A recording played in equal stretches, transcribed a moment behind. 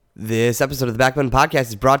This episode of the Back Button Podcast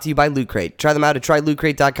is brought to you by Loot Crate. Try them out at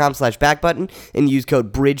trylootcrate.com/backbutton and use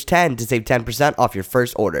code BRIDGE10 to save 10% off your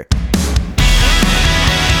first order.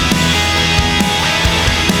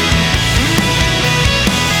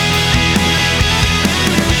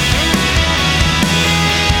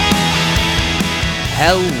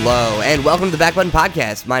 Hello, and welcome to the Back Button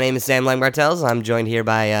Podcast. My name is Sam Langbartels. I'm joined here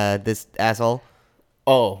by this asshole.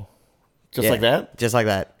 Oh, just like that? Just like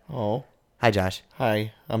that. Oh. Hi, Josh.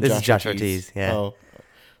 Hi, I'm This Josh is Josh Ortiz. Yeah. Oh,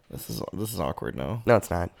 this is awkward now. No, it's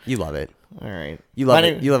not. You love it. All right. You love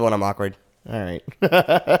it. You love it when I'm awkward. All right.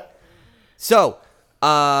 So,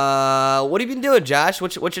 what have you been doing, Josh?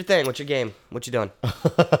 What's your thing? What's your game? What you doing?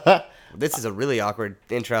 This is a really awkward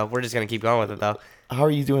intro. We're just gonna keep going with it though. How are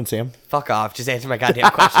you doing, Sam? Fuck off. Just answer my goddamn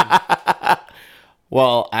question.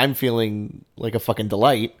 Well, I'm feeling like a fucking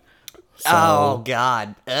delight. So. Oh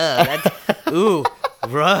God. That's ooh.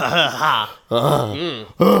 Not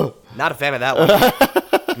a fan of that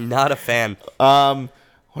one. Not a fan. What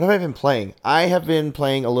have I been playing? I have been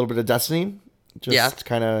playing a little bit of Destiny. Just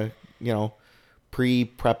kind of,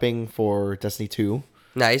 pre-prepping for Destiny 2.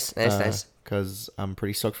 Nice. Because I'm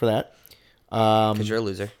pretty stoked for that. Because you're a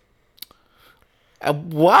loser.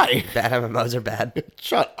 Why? Bad MMOs are bad.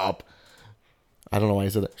 Shut up. I don't know why I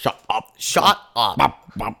said that. Shut up. Shut up.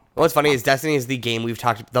 Bop, bop. What's funny is Destiny is the game we've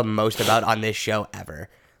talked the most about on this show ever.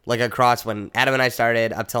 Like across when Adam and I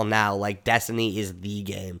started up till now, like Destiny is the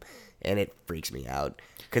game, and it freaks me out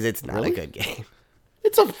because it's not a good game.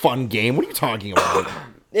 It's a fun game. What are you talking about?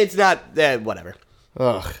 It's not whatever.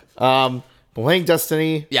 Ugh. Playing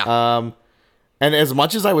Destiny. Yeah. And as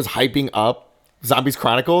much as I was hyping up Zombies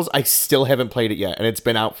Chronicles, I still haven't played it yet, and it's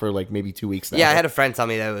been out for like maybe 2 weeks now. Yeah, I had a friend tell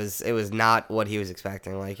me that it was not what he was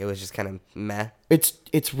expecting. Like it was just kind of meh. It's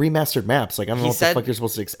remastered maps. Like I don't know what the fuck you're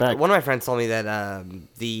supposed to expect. One of my friends told me that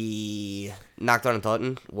the Knockdown and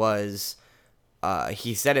Toten was,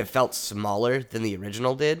 he said it felt smaller than the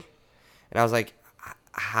original did, and I was like,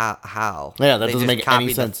 how? Yeah, that doesn't make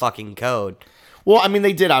any sense. The fucking code. Well, I mean,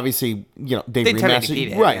 they did obviously. They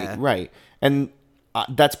remastered it, right, and.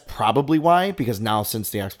 That's probably why, because now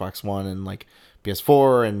since the Xbox One and like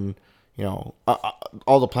PS4 and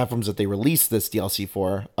all the platforms that they released this DLC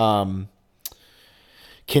for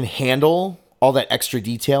can handle all that extra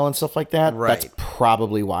detail and stuff like that. Right. That's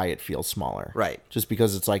probably why it feels smaller. Right. Just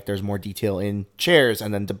because it's like there's more detail in chairs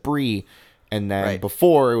and then debris, and then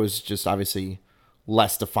before it was just obviously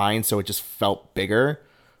less defined, so it just felt bigger.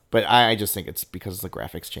 But I just think it's because the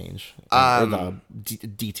graphics change or the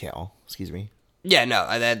detail. Excuse me. Yeah, no,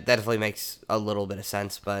 that definitely makes a little bit of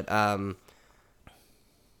sense. But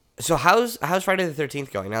so how's Friday the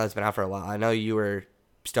 13th going? Now that it's been out for a while, I know you were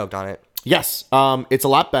stoked on it. Yes, it's a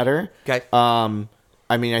lot better. Okay. I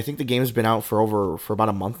mean, I think the game's been out for about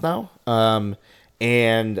a month now.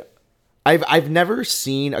 And I've never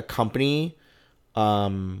seen a company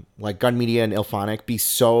like Gun Media and Ilphonic be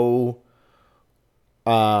so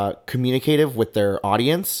communicative with their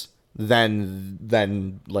audience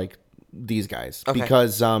than like these guys. Okay.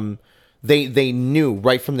 Because they knew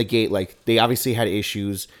right from the gate, like they obviously had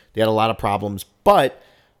issues, they had a lot of problems, but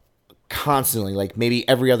constantly, like maybe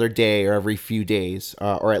every other day or every few days,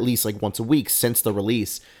 or at least like once a week since the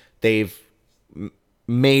release, they've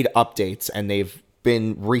made updates and they've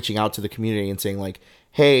been reaching out to the community and saying like,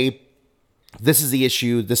 hey, this is the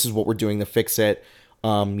issue, this is what we're doing to fix it.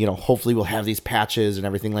 Hopefully we'll have these patches and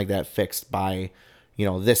everything like that fixed by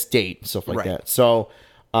this date, stuff like that. So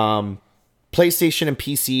PlayStation and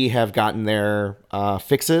PC have gotten their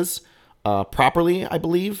fixes properly, I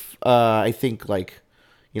believe. I think like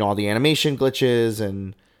all the animation glitches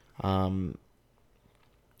and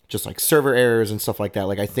just like server errors and stuff like that.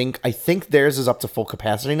 Like I think theirs is up to full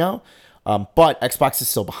capacity now, but Xbox is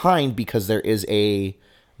still behind because there is a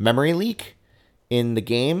memory leak in the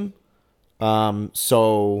game.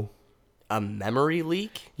 So a memory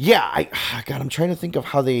leak? Yeah, I'm trying to think of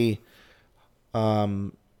how they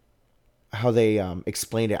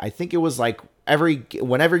explained it. I think it was like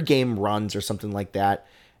whenever game runs or something like that,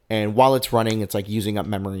 and while it's running, it's like using up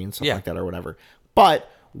memory and stuff like that or whatever. But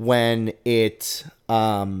when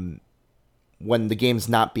when the game's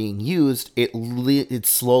not being used, it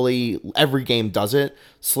slowly, every game does it,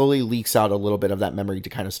 slowly leaks out a little bit of that memory to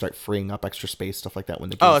kind of start freeing up extra space, stuff like that. When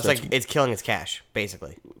the game it's like it's killing its cache,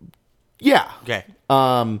 basically. Yeah. Okay.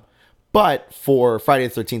 But for Friday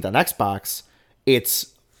the 13th on Xbox,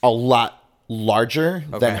 it's a lot larger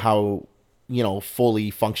than how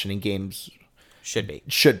fully functioning games should be,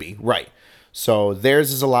 right? So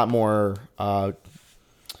theirs is a lot more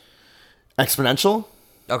exponential.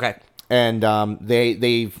 Okay. And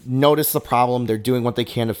they've noticed the problem. They're doing what they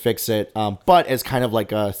can to fix it. But as kind of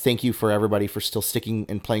like a thank you for everybody for still sticking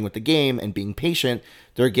and playing with the game and being patient,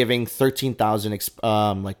 they're giving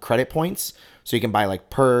 13,000 like credit points, so you can buy like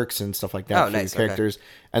perks and stuff like that for your characters. Okay.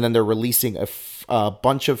 And then they're releasing a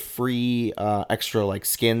bunch of free extra like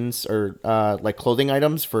skins or like clothing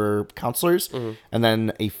items for counselors, and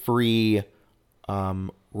then a free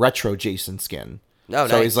retro Jason skin. Oh,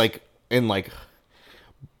 so he's like in like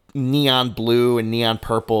neon blue and neon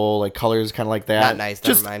purple, like colors kind of like that. Not nice.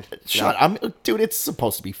 Never mind. Dude, it's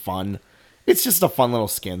supposed to be fun. It's just a fun little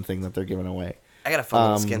skin thing that they're giving away. I got a fun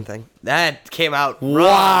little skin thing. That came out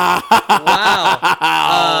wrong.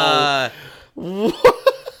 Wow.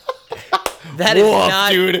 That is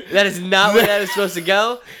not, dude. That is not where that is supposed to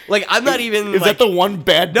go. Like, I'm not even. Is that the one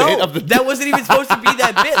bad bit of the? That wasn't even supposed to be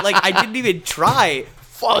that bit. Like, I didn't even try.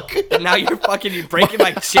 Fuck. And now you're breaking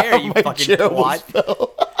my chair, you fucking twat.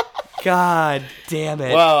 God damn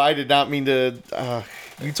it. Wow, I did not mean to.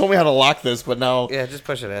 You told me how to lock this, but now. Yeah, just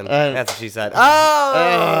push it in. That's what she said.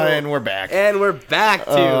 Oh! And we're back. And we're back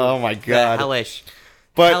to. Oh my god. Hellish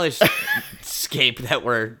scape that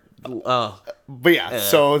we're. But yeah,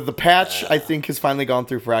 so the patch I think has finally gone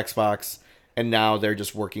through for Xbox, and now they're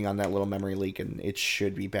just working on that little memory leak, and it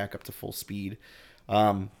should be back up to full speed.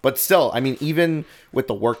 But still, I mean, even with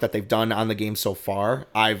the work that they've done on the game so far,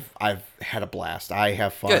 I've had a blast. I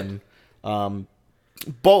have fun. Good.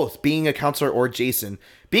 Both being a counselor or Jason.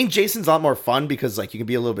 Being Jason's a lot more fun because like you can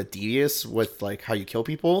be a little bit devious with like how you kill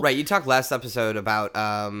people. Right. You talked last episode about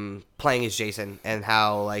playing as Jason and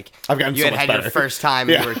how like I've gotten you so much had better. Your first time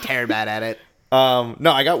and you were terrible bad at it.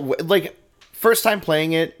 No, I got like first time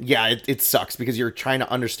playing it. Yeah, it sucks because you're trying to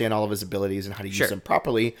understand all of his abilities and how to use them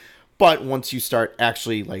properly. But once you start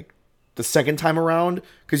actually like the second time around,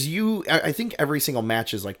 because I think every single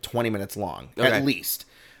match is like 20 minutes long at least.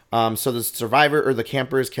 So the survivor or the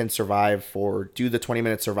campers can survive do the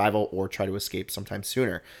 20-minute survival or try to escape sometime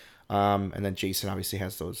sooner. And then Jason obviously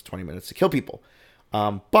has those 20 minutes to kill people.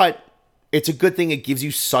 But it's a good thing. It gives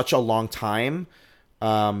you such a long time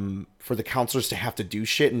for the counselors to have to do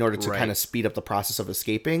shit in order to kind of speed up the process of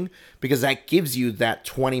escaping, because that gives you that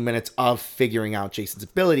 20 minutes of figuring out Jason's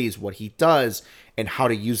abilities, what he does, and how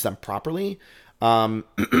to use them properly.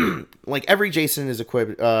 Like every Jason is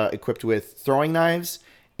equipped with throwing knives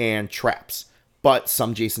and traps, but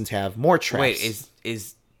some Jasons have more traps. Wait,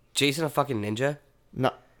 is Jason a fucking ninja?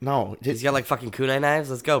 No. He's got like fucking kunai knives.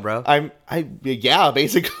 Let's go, bro. Yeah,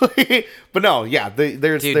 basically. But no, yeah.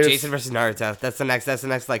 There's Jason versus Naruto. That's the next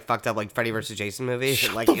like fucked up like Freddy versus Jason movie,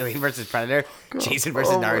 like Alien versus Predator. Jason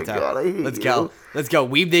versus Naruto. God, Let's go.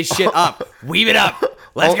 Weave this shit up. Weave it up.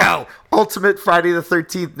 Let's go. Ultimate Friday the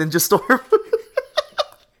 13th Ninja Storm.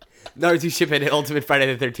 Naruto shipping Ultimate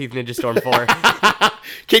Friday the 13th Ninja Storm 4.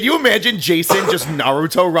 Can you imagine Jason just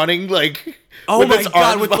Naruto running like? Oh my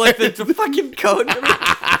god, with like the fucking code.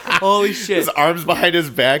 Holy shit! His arms behind his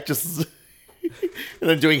back, just and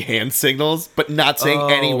then doing hand signals, but not saying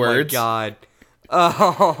any words. Oh my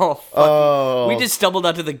god! Oh, we just stumbled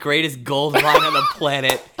onto the greatest gold mine on the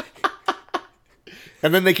planet.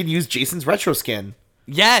 And then they can use Jason's retro skin.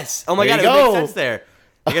 Yes! Oh my god, it makes sense there.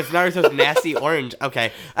 I guess Naruto's nasty orange.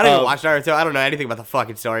 Okay, I don't even watch Naruto. I don't know anything about the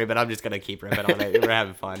fucking story, but I'm just gonna keep ripping on it. We're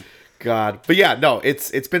having fun. God, but yeah, no,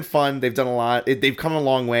 it's been fun. They've done a lot. They've come a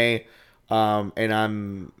long way,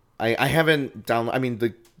 and I haven't downloaded. I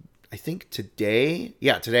mean, I think today,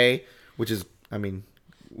 which is, I mean,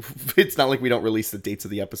 it's not like we don't release the dates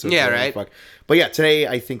of the episode. Yeah, right. But yeah, today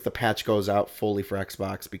I think the patch goes out fully for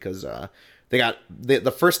Xbox because they got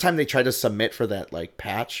the first time they tried to submit for that like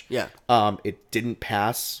patch. Yeah. It didn't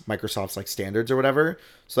pass Microsoft's like standards or whatever.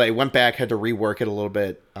 So they went back, had to rework it a little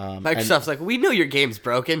bit. Microsoft's like, we know your game's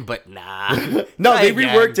broken, but nah. No, they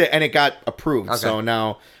reworked it and it got approved. Okay. So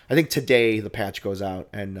now I think today the patch goes out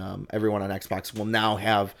and everyone on Xbox will now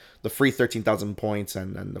have the free 13,000 points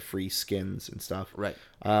and then the free skins and stuff. Right.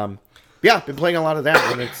 Yeah, been playing a lot of that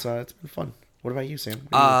and it's been fun. What about you, Sam?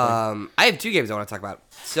 I have 2 games I want to talk about.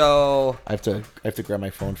 So I have to grab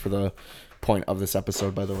my phone for the point of this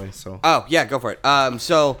episode, by the way. So yeah, go for it.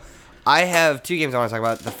 So I have 2 games I want to talk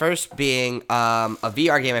about. The first being a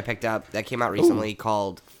VR game I picked up that came out recently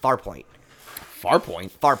called Farpoint.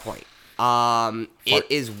 Farpoint. It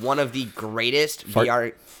is one of the greatest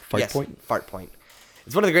VR. Farpoint.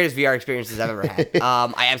 It's one of the greatest VR experiences I've ever had.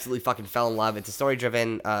 I absolutely fucking fell in love. It's a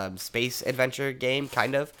story-driven space adventure game,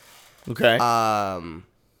 kind of. Okay.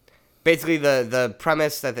 Basically, the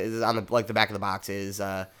premise that is on the back of the box is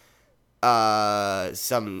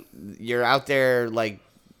you're out there like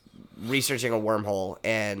researching a wormhole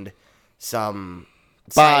and some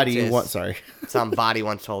Some body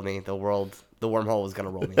once told me the wormhole was gonna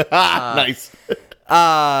roll me. Nice.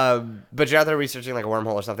 But you're out there researching like a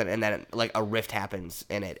wormhole or something, and then like a rift happens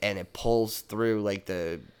in it, and it pulls through like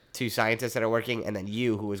the two scientists that are working, and then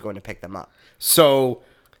you, who is going to pick them up. So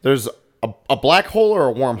there's a black hole or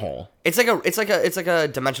a wormhole. It's like a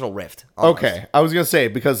dimensional rift. Almost. Okay, I was gonna say,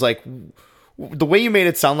 because like the way you made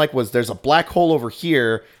it sound like was there's a black hole over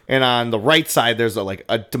here, and on the right side there's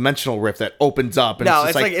a dimensional rift that opens up. And No,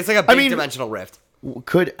 it's like a big dimensional rift.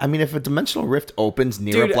 If a dimensional rift opens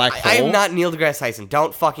near a black hole, I am not Neil deGrasse Tyson.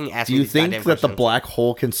 Don't fucking ask me. Do you think that the black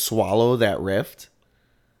hole can swallow that rift,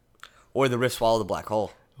 or the rift swallow the black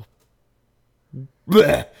hole?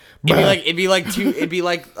 Blech. It'd be like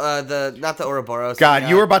not the Ouroboros. God,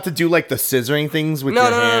 you were about to do like the scissoring things with your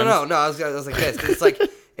hands. No. I was like this.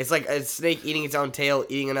 It's like a snake eating its own tail,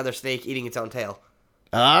 eating another snake, eating its own tail.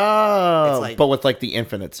 Oh, but with like the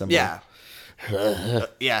infinite symbol. Yeah.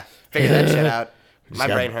 Yeah. Figure that shit out. My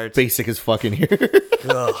brain hurts. Basic as fucking here.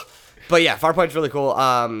 But yeah, Farpoint's really cool.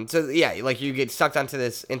 So yeah, like you get sucked into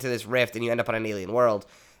this rift, and you end up on an alien world.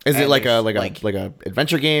 Is it like a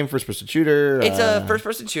adventure game, first person shooter? It's a first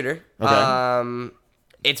person shooter. Okay.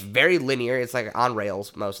 It's very linear. It's like on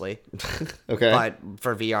rails mostly. Okay. But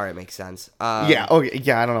for VR, it makes sense. Yeah. Okay.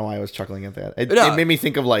 Yeah. I don't know why I was chuckling at that. It made me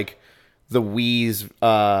think of like the Wii's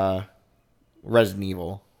Resident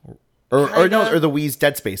Evil, or the Wii's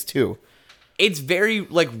Dead Space 2. It's very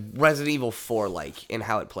like Resident Evil 4 like in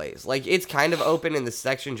how it plays. Like it's kind of open in the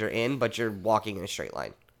sections you're in, but you're walking in a straight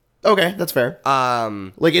line. Okay, that's fair.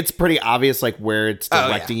 Like it's pretty obvious like where it's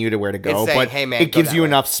directing you to where to go, it's saying, but hey, man, it gives you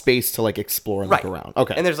enough space to like explore and look around.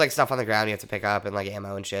 Okay. And there's like stuff on the ground you have to pick up and like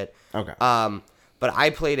ammo and shit. Okay. But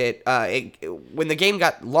I played it, when the game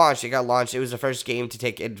got launched. It was the first game to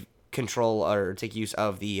take control or take use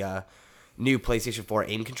of the new PlayStation 4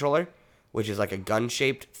 aim controller, which is like a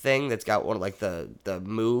gun-shaped thing that's got one of like the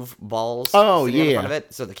move balls in front of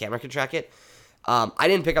it, so the camera can track it. I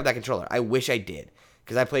didn't pick up that controller. I wish I did,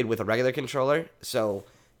 because I played with a regular controller, so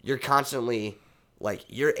you're constantly, like,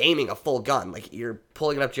 you're aiming a full gun. Like, you're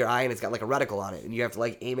pulling it up to your eye, and it's got, like, a reticle on it, and you have to,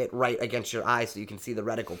 like, aim it right against your eye so you can see the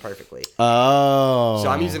reticle perfectly. Oh. So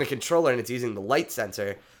I'm using a controller, and it's using the light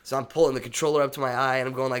sensor, so I'm pulling the controller up to my eye, and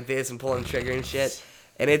I'm going like this and pulling the trigger and shit.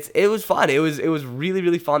 And it was fun. It was really,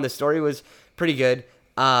 really fun. The story was pretty good.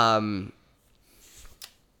 But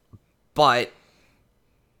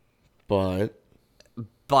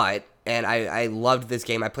and I loved this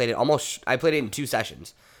game. I played it in 2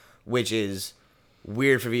 sessions, which is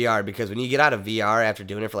weird for VR, because when you get out of VR after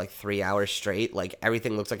doing it for like 3 hours straight, like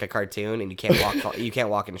everything looks like a cartoon and you can't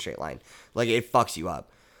walk in a straight line. Like it fucks you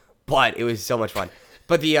up. But it was so much fun.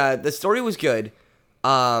 But the story was good.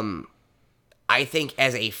 I think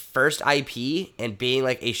as a first IP and being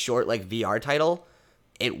like a short like VR title,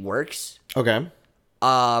 it works. Okay.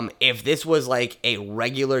 If this was like a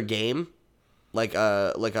regular game, like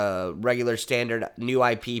a regular standard new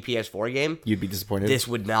IP PS4 game, you'd be disappointed. This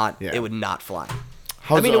would not. Yeah. It would not fly.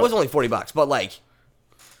 It was only $40, but like,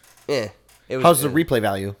 it was. How's the replay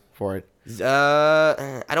value for it?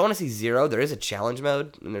 I don't want to see 0. There is a challenge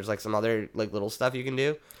mode, and there's like some other like little stuff you can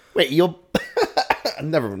do. Wait, you'll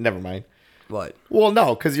never mind. What? Well,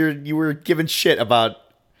 no, because you were giving shit about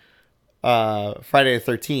Friday the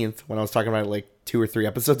 13th when I was talking about it like 2 or 3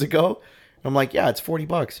 episodes ago. And I'm like, yeah, it's $40,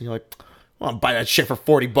 and you're like, well, I'll buy that shit for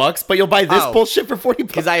 $40, but you'll buy this bullshit for $40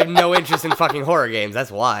 because I have no interest in fucking horror games.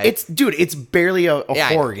 That's why. It's barely a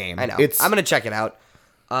horror game. I know. I'm gonna check it out.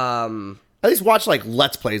 At least watch like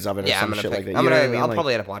Let's Plays of it or some shit like that. I'll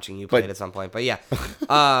probably end up watching you play it at some point. But yeah,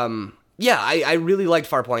 I really liked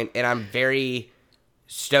Farpoint, and I'm very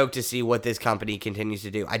stoked to see what this company continues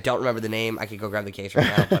to do. I don't remember the name. I could go grab the case right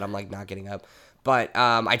now, but I'm like not getting up. But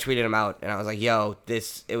I tweeted him out, and I was like, "Yo,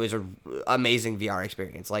 it was an amazing VR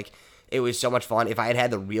experience. Like, it was so much fun. If I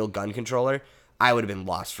had the real gun controller, I would have been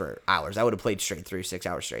lost for hours. I would have played straight through 6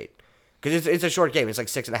 hours straight, because it's a short game. It's like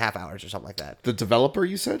 6.5 hours or something like that." The developer,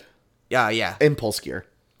 you said? Yeah. Impulse Gear.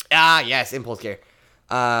 Yes, Impulse Gear.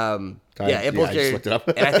 Impulse Gear. I just looked it up.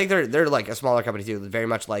 And I think they're like a smaller company too, very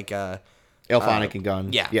much like Alphonic and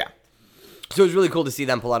Gun. Yeah. Yeah. So it was really cool to see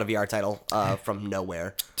them pull out a VR title from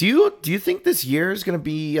nowhere. Do you think this year is going to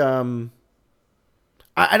be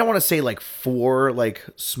I don't want to say like 4 like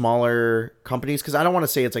smaller companies, because I don't want to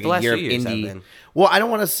say it's like a year of indie. Well, I don't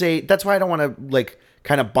want to say, that's why I don't want to like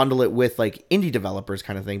kind of bundle it with like indie developers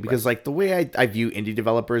kind of thing, because like the way I view indie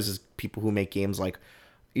developers is people who make games like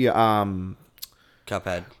Cuphead.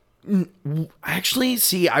 Actually,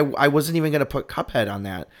 see, I wasn't even gonna put Cuphead on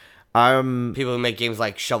that. People who make games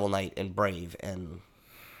like Shovel Knight and Brave and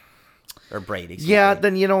or Braid. Yeah,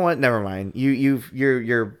 then you know what? Never mind. You're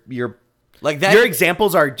like that. Your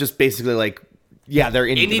examples are just basically like, yeah, they're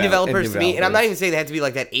indie developers to me, and I'm not even saying they have to be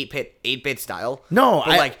like that 8-bit style. No,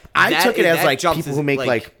 I took it as like people who make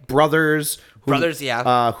like Brothers,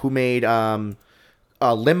 who made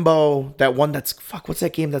Limbo, that one that's what's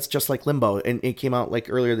that game that's just like Limbo, and it came out like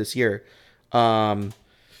earlier this year.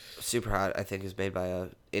 Super Hot, I think, is made by a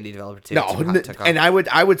indie developer too. No, and I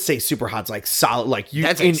would say Super Hot's like solid, like you.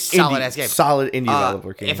 That's a solid ass game, solid indie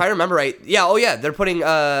developer game. If I remember right, they're putting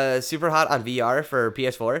Super Hot on VR for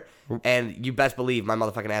PS4, and you best believe my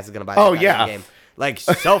motherfucking ass is gonna buy that game like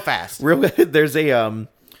so fast. Real good. There's a Team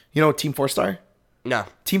 4-Star. No,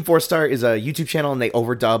 Team 4-Star is a YouTube channel, and they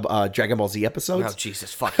overdub Dragon Ball Z episodes. Oh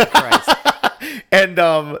Jesus fucking Christ!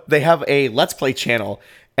 And they have a Let's Play channel.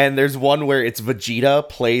 And there's one where it's Vegeta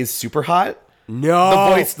plays Super Hot.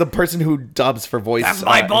 No. The person who dubs for voice. That's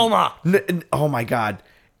my Bulma. Oh my God.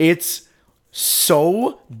 It's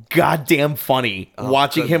so goddamn funny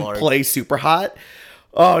watching him play Super Hot.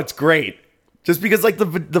 Oh, it's great. Just because like the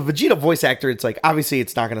Vegeta voice actor, it's like, obviously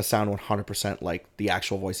it's not going to sound 100% like the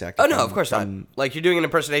actual voice actor. Oh no, of course not. Like you're doing an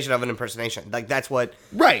impersonation of an impersonation. Like that's what.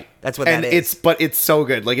 Right. That's what that is. But it's so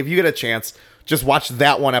good. Like if you get a chance, just watch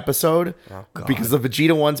that one episode because the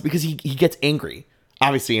Vegeta ones, because he gets angry,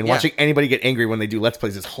 obviously, and watching anybody get angry when they do Let's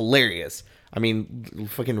Plays is hilarious. I mean,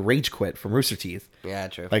 fucking Rage Quit from Rooster Teeth. Yeah,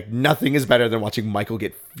 true. Like nothing is better than watching Michael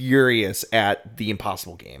get furious at the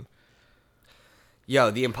Impossible Game.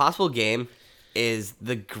 Yo, the Impossible Game is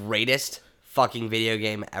the greatest fucking video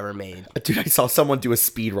game ever made. Dude, I saw someone do a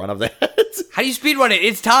speed run of that. How do you speed run it?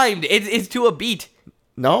 It's timed. It's to a beat.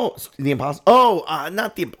 No, the Impossible. Oh,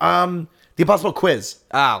 not the Impossible Quiz.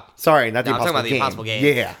 Oh. Sorry, not the I'm Impossible talking about the Impossible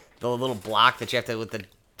Game. Yeah. The little block that you have to, with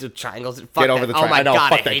the triangles. Get over the triangle. Oh my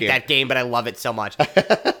God, I hate game. that game, but I love it so much.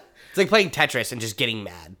 It's like playing Tetris and just getting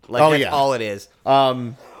mad. Like, that's all it is.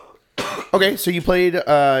 Okay, so you played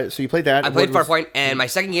that. I played Farpoint, and my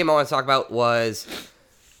second game I want to talk about was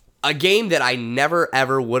a game that I never,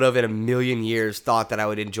 ever would have in a million years thought that I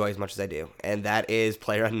would enjoy as much as I do, and that is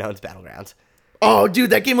PlayerUnknown's Battlegrounds. Oh, dude,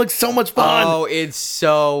 that game looks so much fun. Oh, it's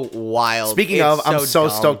so wild. Speaking of, I'm so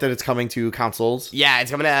stoked that it's coming to consoles. Yeah, it's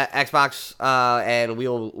coming to Xbox, and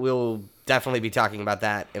we'll definitely be talking about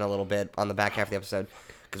that in a little bit on the back half of the episode.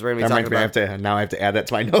 Because we're going to be talking about... Now I have to add that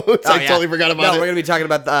to my notes. I totally forgot about it. No, we're going to be talking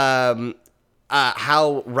about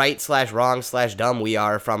how right/wrong/dumb we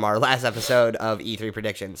are from our last episode of E3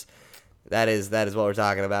 predictions. That is what we're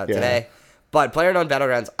talking about today. But PlayerUnknown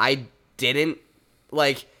Battlegrounds, I didn't...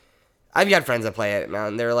 Like... I've got friends that play it now,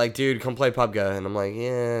 and they're like, dude, come play PUBG. And I'm like,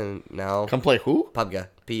 yeah, no. Come play who? PUBG.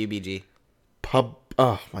 PUBG.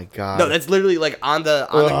 Oh, my God. No, that's literally like on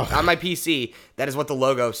my PC, that is what the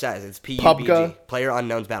logo says. It's PUBG.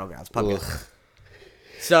 PlayerUnknown's Battlegrounds. PUBG. Ugh.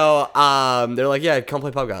 So, they're like, yeah, come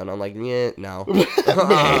play PUBG. And I'm like, yeah, no.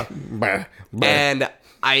 And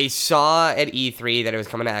I saw at E3 that it was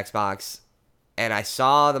coming to Xbox, and I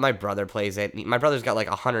saw that my brother plays it. My brother's got like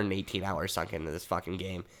 118 hours sunk into this fucking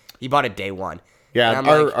game. He bought it day one. Yeah, and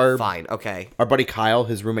I'm like, fine, okay. Our buddy Kyle,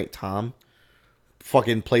 his roommate Tom,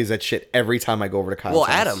 fucking plays that shit every time I go over to Kyle's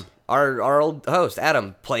house. Adam, our old host,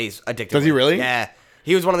 Adam, plays addictively. Does he really? Yeah.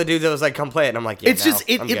 He was one of the dudes that was like, come play it. And I'm like, yeah,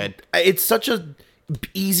 I'm good. It's such a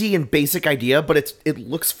easy and basic idea, but it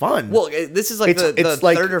looks fun. Well, this is like the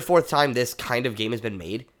third or fourth time this kind of game has been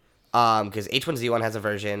made. Because H1Z1 has a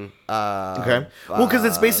version. Okay. Well, because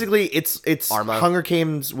it's basically, it's Arma. Hunger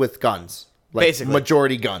Games with guns. Like, basically.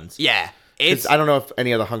 Majority guns. Yeah. I don't know if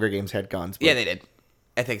any of the Hunger Games had guns. But... Yeah, they did.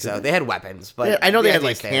 I think so. They had weapons, but... Yeah, I know they had,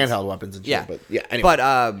 like, handheld weapons and shit, yeah. But, yeah, anyway.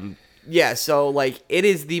 But, yeah, so, like, it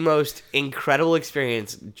is the most incredible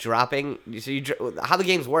experience dropping... So, how the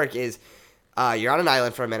games work is, you're on an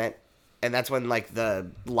island for a minute, and that's when, like, the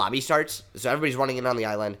lobby starts. So, everybody's running in on the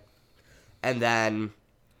island, and then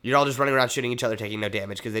you're all just running around shooting each other, taking no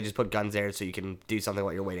damage, because they just put guns there so you can do something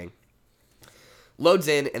while you're waiting. Loads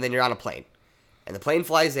in, and then you're on a plane. And the plane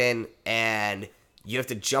flies in, and you have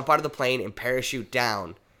to jump out of the plane and parachute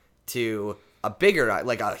down to a bigger,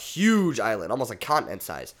 like a huge island, almost like continent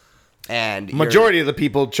size. And majority of the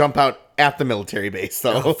people jump out at the military base,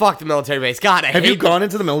 though. Oh, fuck the military base. God, Have you gone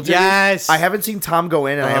into the military Yes. base? I haven't seen Tom go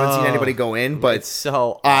in, and I haven't seen anybody go in, but it's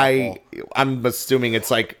so awful. I'm assuming it's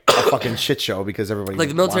like a fucking shit show because everybody like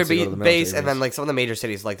the military wants to go to the base, military and then like some of the major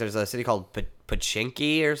cities, like there's a city called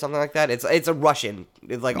Pachinki or something like that. It's a Russian.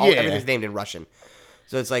 It's like everything's named in Russian.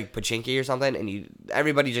 So it's like Pachinki or something, and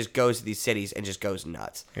everybody just goes to these cities and just goes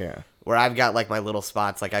nuts. Yeah. Where I've got like my little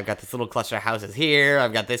spots, like I've got this little cluster of houses here,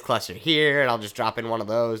 I've got this cluster here, and I'll just drop in one of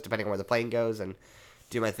those depending on where the plane goes and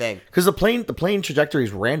do my thing. Because the plane trajectory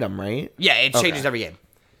is random, right? Yeah, it changes every game.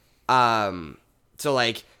 So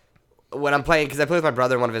like when I'm playing, because I play with my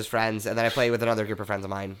brother and one of his friends, and then I play with another group of friends of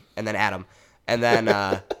mine, and then Adam, and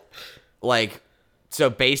then like so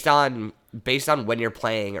based on when you're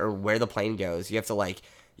playing or where the plane goes, you have to like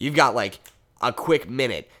you've got like a quick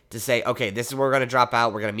minute to say, okay, this is where we're gonna drop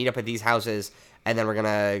out. We're gonna meet up at these houses, and then we're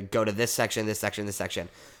gonna go to this section, this section, this section.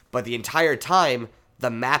 But the entire time, the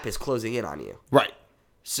map is closing in on you. Right.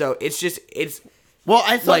 So it's well,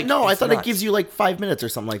 I thought like, I thought nuts. it gives you like 5 minutes or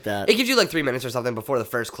something like that. It gives you like 3 minutes or something before the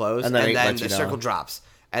first close, and then the circle drops,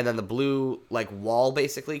 and then the blue like wall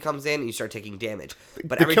basically comes in, and you start taking damage.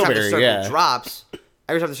 But every time the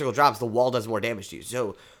circle drops, the wall does more damage to you.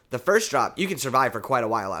 So the first drop, you can survive for quite a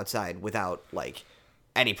while outside without like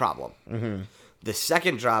any problem. Mm-hmm. The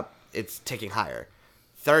second drop, it's ticking higher.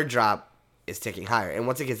 Third drop is ticking higher, and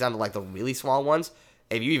once it gets down to like the really small ones,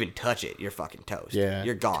 if you even touch it, you're fucking toast. Yeah.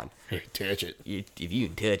 You're gone. Hey, touch it. If you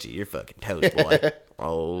can touch it, you're fucking toast, boy.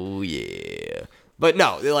 Oh, yeah. But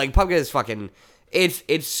no, like, Pumpkin is fucking...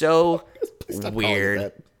 It's so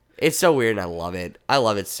weird. It's so weird, and I love it. I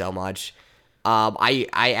love it so much.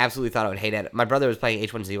 I absolutely thought I would hate it. My brother was playing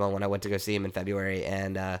H1Z1 when I went to go see him in February,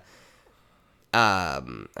 and I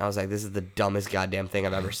was like, this is the dumbest goddamn thing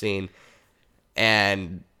I've ever seen.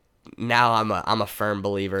 And... now I'm a firm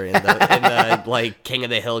believer in the like King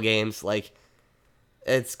of the Hill games. Like,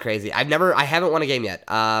 it's crazy. I haven't won a game yet.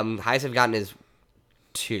 Highest I've gotten is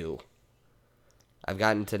 2. I've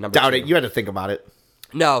gotten to number 2. Doubt it. You had to think about it.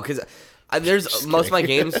 No, because there's most of my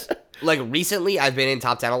games. Like recently, I've been in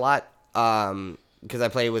top 10 a lot. Because I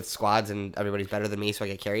play with squads and everybody's better than me, so I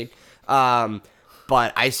get carried.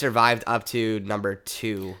 But I survived up to number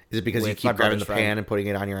 2. Is it because you keep grabbing the pan and putting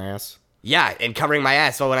it on your ass? Yeah, and covering my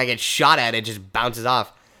ass, so when I get shot at, it just bounces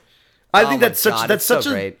off. I think that's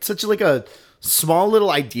such like a small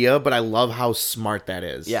little idea, but I love how smart that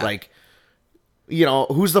is. Yeah. Like, you know,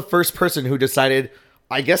 who's the first person who decided,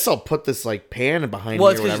 I guess I'll put this like pan behind me or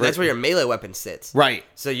whatever? Well, that's where your melee weapon sits. Right.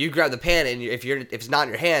 So you grab the pan, and if it's not in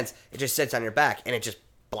your hands, it just sits on your back, and it just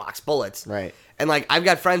blocks bullets. Right. And like I've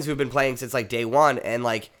got friends who've been playing since like day one, and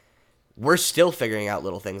like we're still figuring out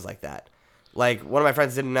little things like that. Like, one of my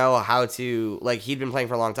friends didn't know how to... like, he'd been playing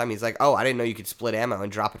for a long time. He's like, oh, I didn't know you could split ammo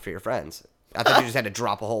and drop it for your friends. I thought you just had to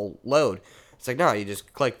drop a whole load. It's like, no, you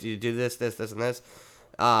just click, you do this, this, this, and this.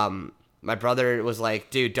 My brother was like,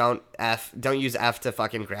 dude, don't use F to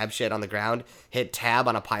fucking grab shit on the ground. Hit tab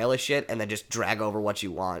on a pile of shit, and then just drag over what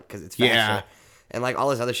you want, because it's faster. Yeah. And, like, all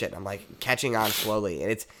this other shit. And I'm, like, catching on slowly.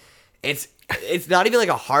 And it's not even, like,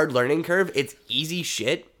 a hard learning curve. It's easy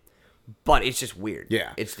shit. But it's just weird.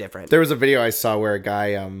 Yeah. It's different. There was a video I saw where a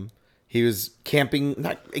guy, he was camping,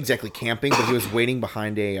 not exactly camping, but he was waiting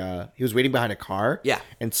behind a car. Yeah.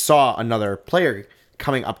 And saw another player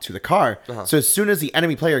coming up to the car. Uh-huh. So as soon as the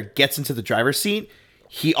enemy player gets into the driver's seat,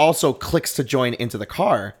 he also clicks to join into the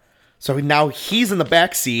car. So now he's in the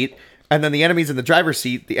back seat, and then the enemy's in the driver's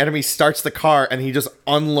seat. The enemy starts the car, and he just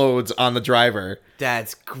unloads on the driver.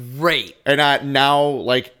 That's great. And now,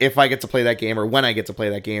 like, if I get to play that game, or when I get to play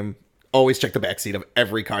that game, always check the backseat of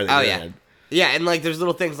every car that you're in. Yeah, and like there's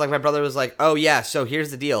little things like my brother was like, oh yeah, so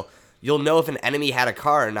here's the deal. You'll know if an enemy had a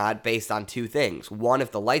car or not based on 2 things. 1,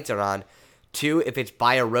 if the lights are on. 2, if it's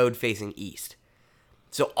by a road facing east.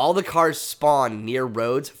 So all the cars spawn near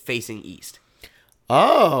roads facing east.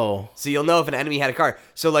 Oh. So you'll know if an enemy had a car.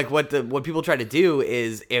 So like what people try to do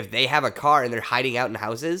is if they have a car and they're hiding out in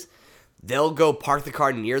houses, they'll go park the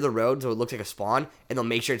car near the road so it looks like a spawn, and they'll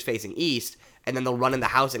make sure it's facing east. And then they'll run in the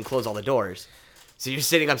house and close all the doors. So you're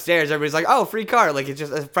sitting upstairs, everybody's like, oh, free car. Like, it's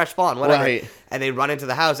just a fresh spawn, whatever. Right. And they run into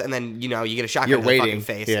the house, and then, you know, you get a shotgun to the fucking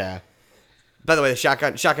face. Yeah. By the way, the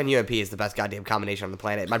shotgun UMP is the best goddamn combination on the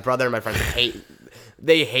planet. My brother and my friends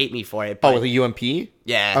hate me for it. But the UMP?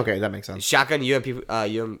 Yeah. Okay, that makes sense. Shotgun UMP,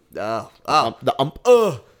 the ump.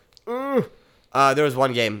 There was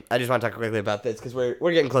one game, I just want to talk quickly about this, because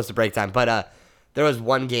we're getting close to break time, but there was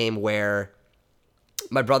one game where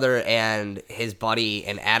my brother and his buddy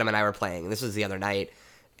and Adam and I were playing, and this was the other night,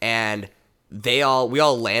 and we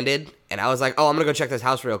all landed, and I was like, oh, I'm gonna go check this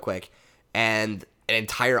house real quick, and an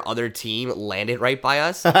entire other team landed right by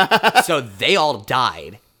us, so they all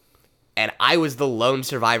died, and I was the lone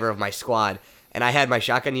survivor of my squad, and I had my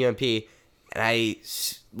shotgun UMP, and I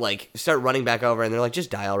like start running back over, and they're like, just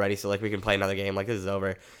die already, so like we can play another game, like this is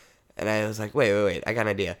over, and I was like, wait, I got an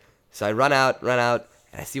idea, so I run out.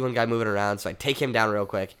 And I see one guy moving around, so I take him down real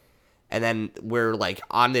quick. And then we're, like,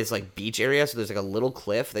 on this, like, beach area, so there's, like, a little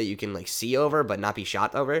cliff that you can, like, see over but not be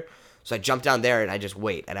shot over. So I jump down there, and I just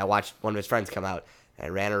wait. And I watched one of his friends come out. And I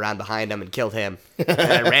ran around behind him and killed him. And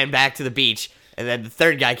I ran back to the beach. And then the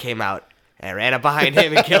third guy came out. And I ran up behind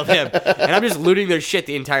him and killed him. And I'm just looting their shit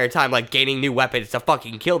the entire time, like gaining new weapons to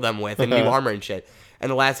fucking kill them with and new armor and shit. And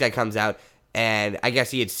the last guy comes out, and I guess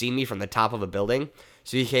he had seen me from the top of a building.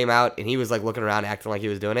 So he came out, and he was like looking around, acting like he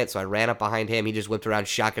was doing it. So I ran up behind him. He just whipped around,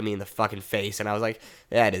 shotgun me in the fucking face. And I was like,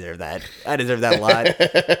 yeah, I deserve that. I deserve that a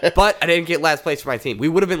lot. But I didn't get last place for my team. We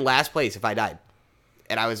would have been last place if I died.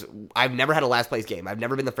 And I've never had a last place game. I've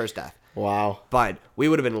never been the first death. Wow. But we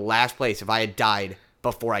would have been last place if I had died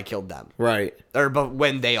before I killed them. Right. But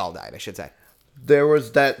when they all died, I should say. There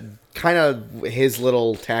was that kind of his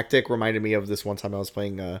little tactic reminded me of this one time I was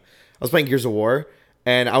playing Gears of War,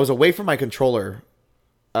 and I was away from my controller,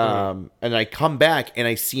 and I come back and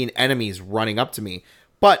I see enemies running up to me,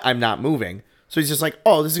 but I'm not moving. So he's just like,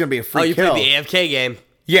 "Oh, this is gonna be a free kill." Oh, you played the AFK game.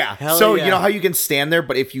 Yeah. Hell so yeah. you know how you can stand there,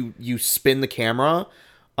 but if you spin the camera,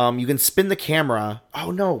 you can spin the camera. Oh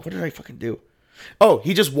no, what did I fucking do? Oh,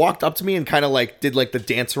 he just walked up to me and kind of like did like the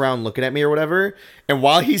dance around looking at me or whatever. And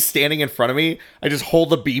while he's standing in front of me, I just hold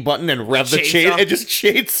the B button and rev the chain and just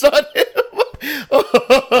chainsaw him.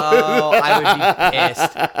 Oh, I would be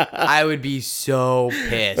pissed. I would be so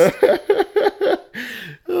pissed.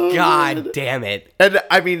 God damn it. And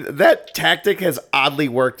I mean, that tactic has oddly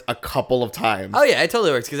worked a couple of times. Oh yeah, it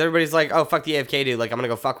totally works because everybody's like, "Oh fuck the AFK dude," like I'm gonna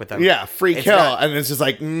go fuck with them. Yeah, free It's kill, not- and it's just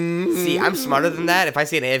like, See, I'm smarter than that. If I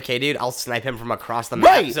see an AFK dude, I'll snipe him from across the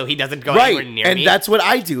map so he doesn't go anywhere near me. And that's what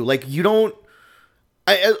I do. Like, you don't.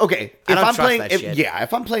 Okay, I if don't I'm trust playing, that shit.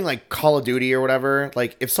 if I'm playing like Call of Duty or whatever,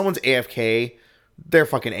 like if someone's AFK, they're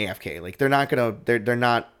fucking AFK. Like they're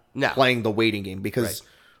not playing the waiting game because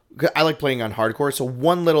I like playing on hardcore. So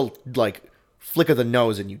one little like flick of the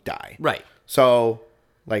nose and you die. Right. So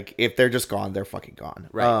like if they're just gone, they're fucking gone.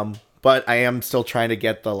 Right. But I am still trying to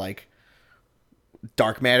get the like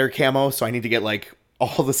dark matter camo, so I need to get like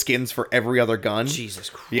all the skins for every other gun. Jesus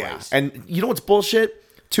Christ. Yeah. And you know what's bullshit?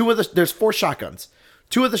 There's 4 shotguns.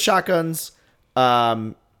 2 of the shotguns,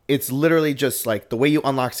 it's literally just like the way you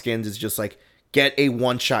unlock skins is just like get a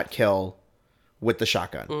one-shot kill with the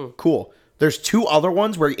shotgun. Cool. There's 2 other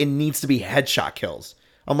ones where it needs to be headshot kills.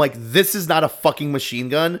 I'm like, this is not a fucking machine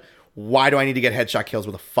gun. Why do I need to get headshot kills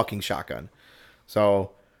with a fucking shotgun?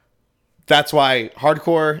 So that's why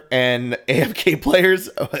hardcore and AFK players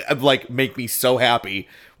like make me so happy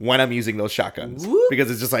when I'm using those shotguns. Whoop.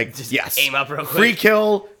 Because it's just like, yes, aim up real quick. Free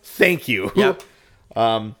kill, thank you. Yep.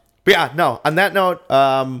 But yeah, no, on that note,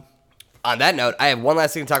 I have one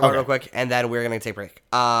last thing to talk about Okay. real quick, and then we're going to take a break.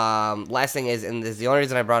 Last thing is, and this is the only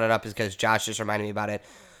reason I brought it up is because Josh just reminded me about it.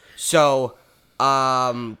 So,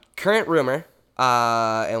 current rumor,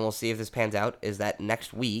 and we'll see if this pans out, is that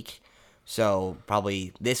next week, so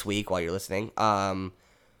probably this week while you're listening,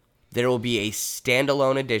 there will be a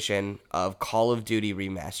standalone edition of Call of Duty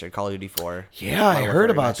Remastered, Call of Duty 4. yeah, I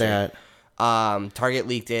heard about that. Target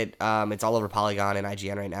leaked it. It's all over Polygon and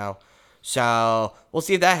IGN right now. So we'll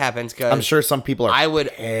see if that happens. Cause I'm sure some people are.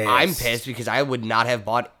 I'm pissed because I would not have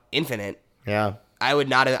bought Infinite. Yeah, I would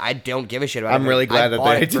not have. I don't give a shit about. I'm really glad that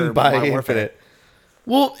bought they it for didn't buy Modern Warfare. Infinite.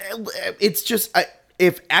 Well, it's just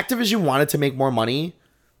if Activision wanted to make more money,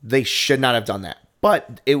 they should not have done that.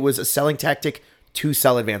 But it was a selling tactic to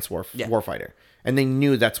sell Advanced Warfighter, and they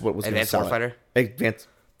knew that's what was going to Advanced sell Warfighter? it. Advanced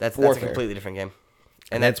That's a Warfare. completely different game,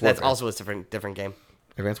 and Advanced that's Warfare. also a different game.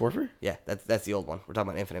 Advanced Warfare? Yeah, that's the old one. We're talking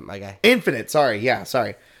about Infinite, my guy. Infinite, sorry.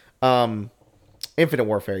 Infinite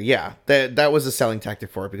Warfare, yeah. That was a selling tactic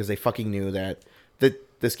for it because they fucking knew that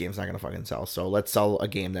this game's not going to fucking sell. So let's sell a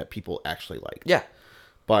game that people actually like. Yeah.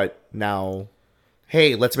 But now,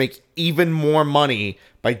 hey, let's make even more money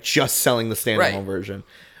by just selling the standalone version.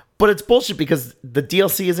 But it's bullshit because the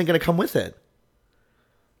DLC isn't going to come with it.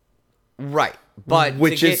 Right. But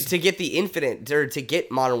Which to get the Infinite, or to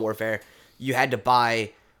get Modern Warfare, you had to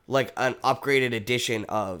buy like an upgraded edition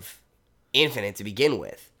of Infinite to begin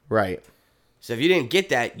with. Right. So if you didn't get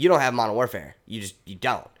that, you don't have Modern Warfare. You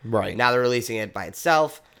don't. Right. Now they're releasing it by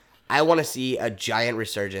itself. I want to see a giant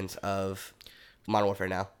resurgence of Modern Warfare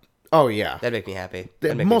now. Oh, yeah. That'd make me happy.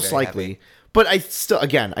 That'd make me Most very likely. happy. But I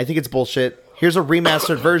think it's bullshit. Here's a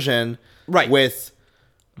remastered version with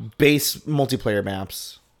base multiplayer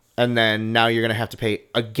maps. And then now you're going to have to pay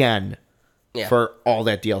again for all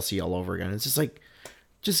that DLC all over again. It's just like,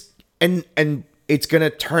 and it's going to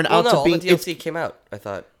turn out to be. All the DLC came out, I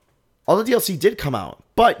thought. All the DLC did come out,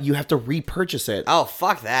 but you have to repurchase it. Oh,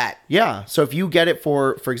 fuck that. Yeah. So if you get it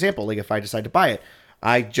for example, like if I decide to buy it,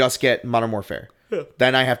 I just get Modern Warfare. Yeah.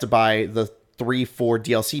 Then I have to buy the 3-4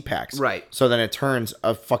 DLC packs. Right. So then it turns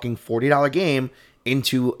a fucking $40 game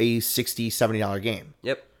into a $60, $70 game.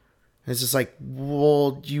 Yep. And it's just like,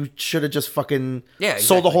 well, you should have just fucking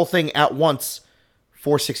sold the whole thing at once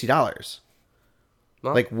for $60.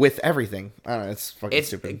 Well, like with everything. I don't know. It's fucking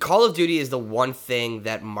stupid. Call of Duty is the one thing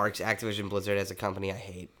that marks Activision Blizzard as a company I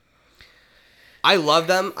hate. I love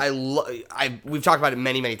them. We've talked about it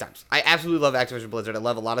many, many times. I absolutely love Activision Blizzard. I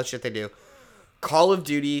love a lot of shit they do. Call of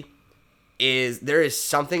Duty there is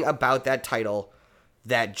something about that title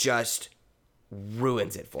that just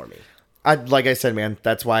ruins it for me. Like I said, man,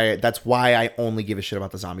 that's why I only give a shit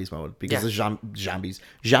about the zombies mode, because the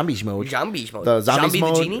zombies mode. Zombies mode. The zombies Zombie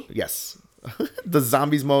mode. the genie? Yes. The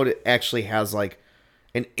zombies mode actually has like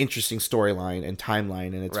an interesting storyline and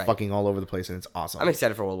timeline, and it's fucking all over the place, and it's awesome. I'm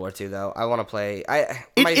excited for World War II though. I want to play.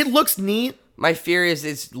 It looks neat. My fear is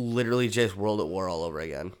it's literally just World at War all over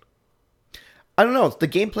again. I don't know. The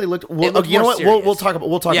gameplay looked. You know what? We'll talk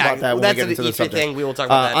about that when we get into the subject. Thing. We will talk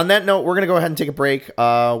about that. On that note, we're gonna go ahead and take a break.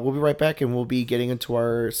 We'll be right back, and we'll be getting into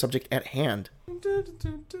our subject at hand.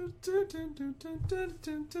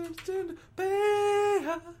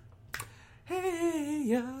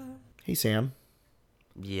 Hey Sam.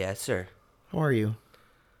 Yes, sir. How are you?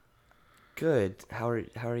 Good. How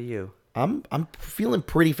are you? I'm feeling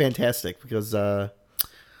pretty fantastic because I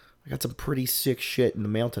got some pretty sick shit in the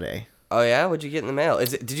mail today. Oh yeah, what'd you get in the mail?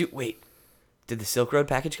 Did the Silk Road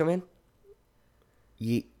package come in?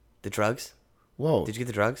 The drugs? Whoa. Did you get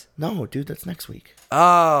the drugs? No, dude, that's next week.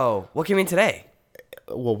 Oh, what came in today?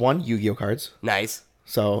 Well, one, Yu-Gi-Oh cards. Nice.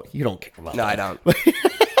 So you don't care about that. I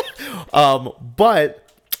don't. But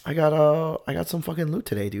I got some fucking loot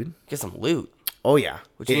today, dude. Get some loot. Oh yeah.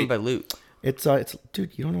 What do you mean by loot? It's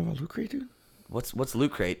dude, you don't know about Loot Crate, dude? What's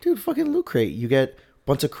Loot Crate? Dude, fucking Loot Crate. You get a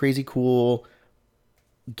bunch of crazy cool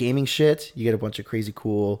gaming shit. You get a bunch of crazy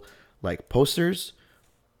cool like posters,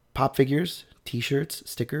 pop figures, t-shirts,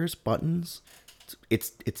 stickers, buttons.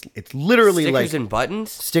 It's literally stickers like and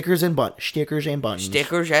buttons? Stickers and buttons. Stickers and buttons.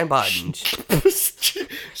 Stickers and buttons.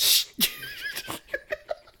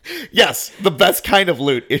 Yes, the best kind of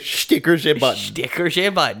loot is stickers and buttons. Stickers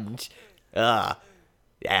and buttons. Yeah.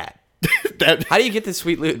 How do you get this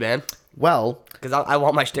sweet loot, man? Well, because I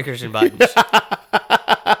want my stickers and buttons.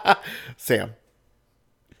 Sam.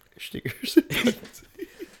 Stickers and buttons.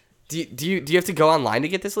 Do you have to go online to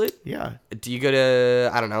get this loot? Yeah. Do you go to,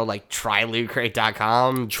 I don't know, like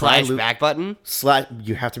trylootcrate.com /back button?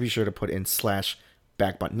 You have to be sure to put in /back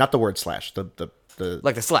button, not the word slash, the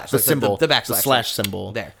like the slash, the like symbol, the backslash, the slash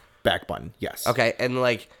symbol there, back button. Yes. Okay, and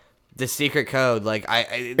like the secret code, like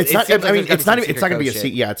it's not gonna be a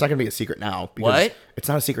secret. Yeah, it's not gonna be a secret now. What? It's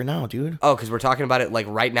not a secret now, dude. Oh, because we're talking about it like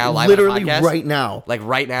right now, live literally on podcast? right now. Like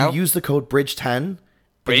right now. You use the code Bridge10.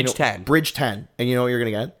 Bridge 10. Bridge 10, and you know what you're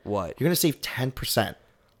gonna get? What? You're gonna save 10%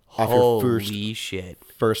 off your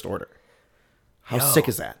first order. How sick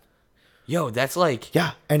is that? Yo, that's like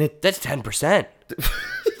and that's 10%.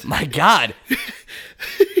 My God.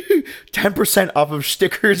 10% off of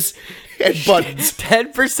stickers and buttons.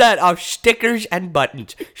 10% off stickers and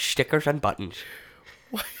buttons. Stickers and buttons.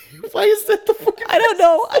 Why is that the fucking... I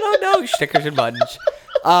don't know. Stickers and buttons.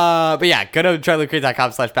 But yeah, go to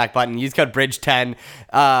trylootcrate.com /back button. Use code BRIDGE10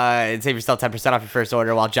 and save yourself 10% off your first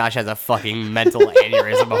order while Josh has a fucking mental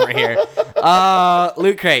aneurysm over here.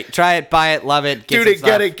 Loot Crate. Try it, buy it, love it. Get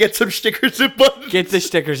it. Get some stickers and buttons. Get the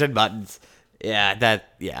stickers and buttons. Yeah,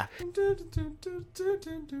 yeah.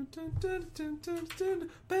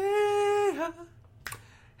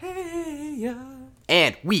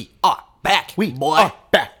 And we are back. We are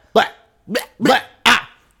back. Black.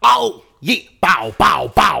 Oh. Yeah. Bow.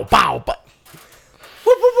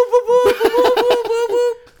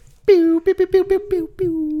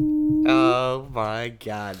 Oh my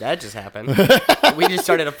God, that just happened. We just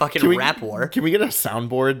started a fucking rap war. Can we get a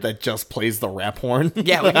soundboard that just plays the rap horn?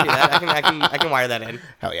 Yeah, we can do that. I can wire that in.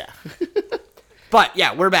 Hell yeah. But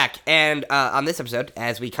yeah, we're back, and on this episode,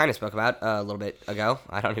 as we kind of spoke about a little bit ago,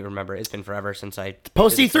 I don't even remember. It's been forever since I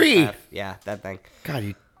post E3. Yeah, that thing.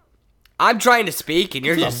 God, I'm trying to speak, and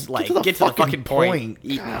you're just like, get to the fucking point.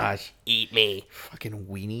 Gosh. Eat me. Fucking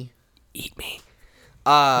weenie. Eat me.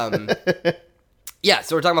 Yeah,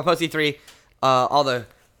 so we're talking about post E3, all the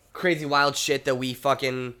crazy wild shit that we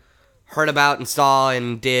fucking heard about and saw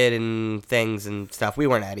and did and things and stuff. We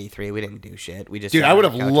weren't at E3. We didn't do shit. We just I would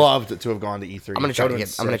have loved to have gone to E3. I'm gonna try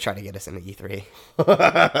to get us into E3.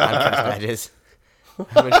 Badges. I'm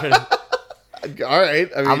gonna try to, all right.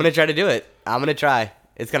 I'm gonna try to do it. I'm gonna try.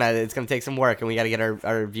 It's gonna take some work, and we got to get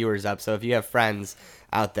our viewers up. So if you have friends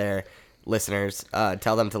out there, listeners,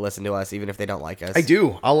 tell them to listen to us, even if they don't like us. I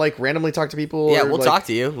do. I'll like randomly talk to people. Yeah, we'll talk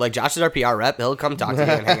to you. Like Josh is our PR rep. He'll come talk to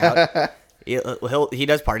you and hang out. He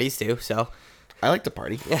does parties too. So I like to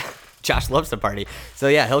party. Yeah, Josh loves to party. So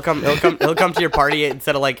yeah, he'll come to your party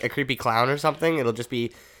instead of like a creepy clown or something. It'll just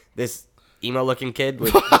be this emo looking kid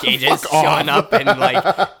with gauges showing up and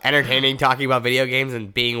like entertaining, talking about video games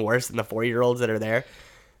and being worse than the 4-year-olds that are there.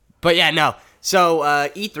 But yeah, no. So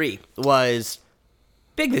E3 was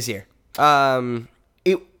big this year.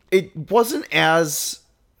 It wasn't as,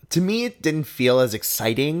 to me, it didn't feel as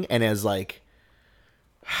exciting and as like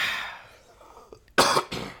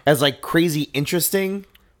as like crazy interesting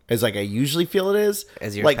as like I usually feel it is.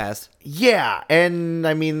 As years like, past. Yeah, and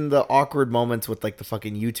I mean the awkward moments with like the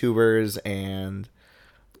fucking YouTubers and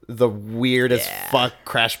the weird as fuck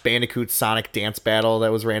Crash Bandicoot Sonic dance battle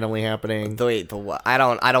that was randomly happening. I don't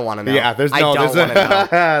want to know. Yeah, there's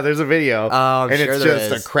a video. Oh, I'm and sure it's there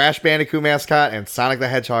just is. a Crash Bandicoot mascot and Sonic the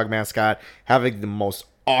Hedgehog mascot having the most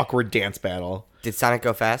awkward dance battle. Did Sonic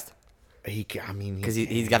go fast? Because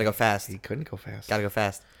He's got to go fast. He couldn't go fast. Got to go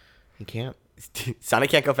fast. He can't.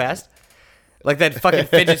 Sonic can't go fast? Like that fucking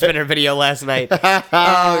fidget spinner video last night.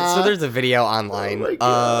 So there's a video online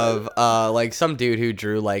of like some dude who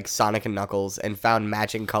drew like Sonic and Knuckles and found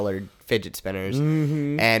matching colored fidget spinners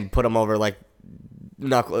and put them over like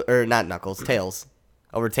Tails.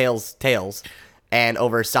 Over Tails and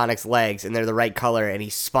over Sonic's legs, and they're the right color, and he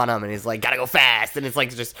spun them and he's like, gotta go fast, and it's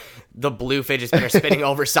like just the blue fidget spinner spinning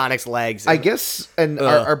over Sonic's legs. I guess, and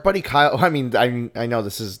our buddy Kyle, I mean, I know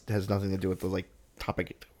this has nothing to do with the like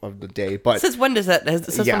topic of the day, but since when does that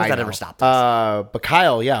ever stop us? But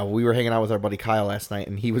Kyle, yeah, we were hanging out with our buddy Kyle last night,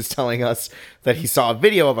 and he was telling us that he saw a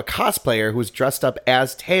video of a cosplayer who was dressed up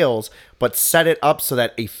as Tails, but set it up so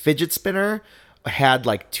that a fidget spinner had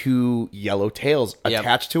like 2 yellow tails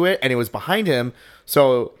attached to it, and it was behind him,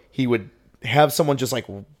 so he would have someone just like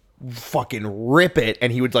fucking rip it,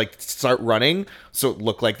 and he would like start running, so it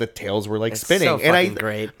looked like the tails were like spinning. So fucking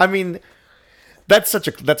great. I mean, that's a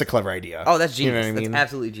clever idea. Oh, that's genius. You know what I mean? That's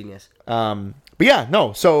absolutely genius. But yeah,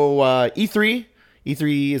 no. So E3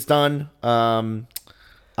 is done.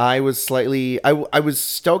 I was I was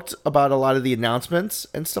stoked about a lot of the announcements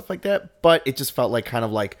and stuff like that, but it just felt like kind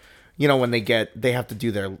of like, you know, when they have to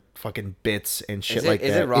do their fucking bits and shit like that.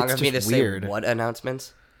 Is it wrong it's of me to weird. say what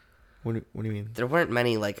announcements? What do you mean? There weren't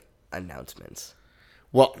many like announcements.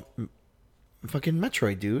 Well, fucking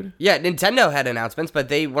Metroid, dude. Yeah, Nintendo had announcements, but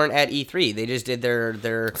they weren't at E3. They just did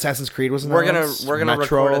their Assassin's Creed was we're announced. gonna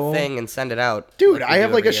Metro. record a thing and send it out. Dude, like I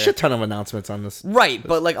have like a every year. shit ton of announcements on this. Right,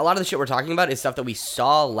 but like a lot of the shit we're talking about is stuff that we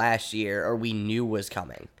saw last year or we knew was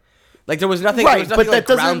coming. Like there was nothing, Right, but like that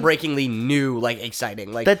doesn't- groundbreakingly new, like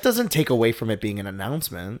exciting. Like That doesn't take away from it being an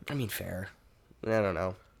announcement. I mean, fair. I don't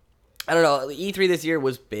know. E3 this year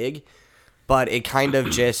was big, but it kind of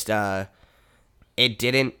just it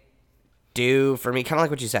didn't do for me. Kind of like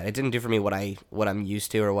what you said, it didn't do for me what I'm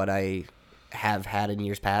used to or what I have had in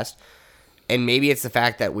years past. And maybe it's the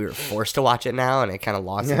fact that we were forced to watch it now, and it kind of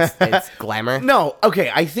lost its glamour. No,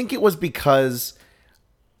 okay. I think it was because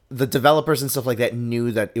the developers and stuff like that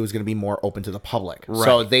knew that it was going to be more open to the public. Right.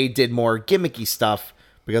 So they did more gimmicky stuff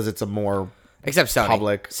because it's a more Except Sony.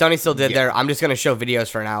 public. Sony still did their, I'm just going to show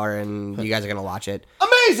videos for an hour, and you guys are going to watch it.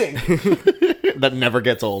 Amazing! That never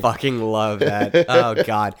gets old. Fucking love that. Oh,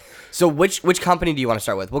 God. So which company do you want to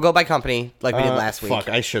start with? We'll go by company like we did last week. Fuck,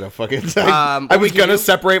 I should have fucking... I what we was can going to do-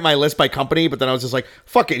 separate my list by company, but then I was just like,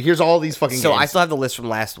 fuck it, here's all these fucking So games. I still have the list from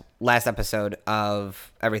last episode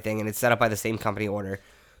of everything, and it's set up by the same company order.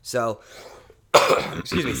 So,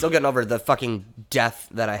 excuse me, still getting over the fucking death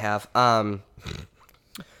that I have.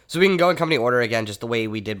 So we can go in company order again, just the way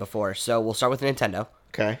we did before. So we'll start with Nintendo.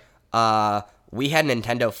 Okay. We had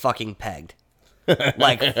Nintendo fucking pegged,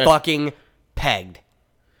 like fucking pegged,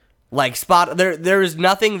 like spot. There is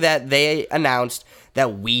nothing that they announced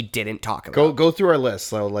that we didn't talk about. Go through our list.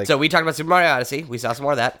 So we talked about Super Mario Odyssey. We saw some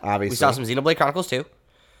more of that. Obviously. we saw some Xenoblade Chronicles 2.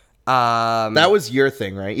 that was your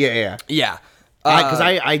thing, right? Yeah. Yeah. Because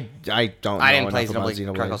I don't know I didn't play enough about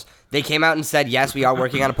Xenoblade Chronicles. They came out and said, yes, we are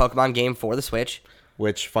working on a Pokemon game for the Switch.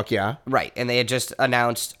 Which, fuck yeah. Right, and they had just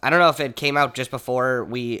announced, I don't know if it came out just before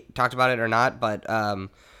we talked about it or not, but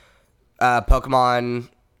Pokemon,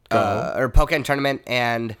 or Pokken Tournament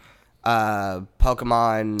and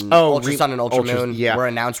Pokemon Ultra Sun and Ultra Moon were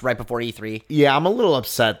announced right before E3. Yeah, I'm a little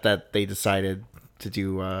upset that they decided to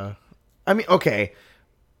do, I mean, okay.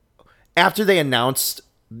 After they announced,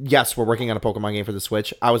 yes, we're working on a Pokemon game for the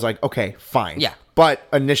Switch, I was like, okay, fine. Yeah. But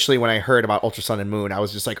initially when I heard about Ultra Sun and Moon, I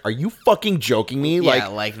was just like, are you fucking joking me? Yeah,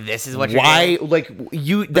 like this is what you're why? doing? Like,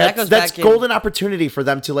 you, that goes that's back in- golden opportunity for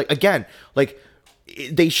them to, like, again, like,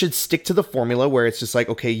 they should stick to the formula where it's just like,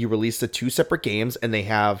 okay, you release the 2 separate games and they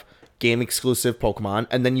have game exclusive Pokemon,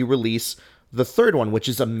 and then you release the third one, which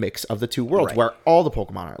is a mix of the 2 worlds, Right. where all the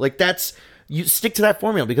Pokemon are. Like, that's, you stick to that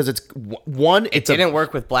formula because it's one. It didn't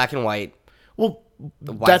work with Black and White. Well,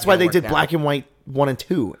 that's why they did Black and White 1 and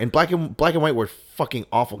 2, and Black and White were fucking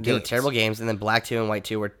awful games. They were terrible games, and then Black 2 and White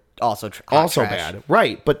 2 were also also trash. bad,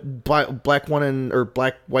 right? But Black 1 and or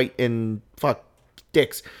Black, White, and fuck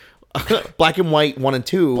dicks. Black and White 1 and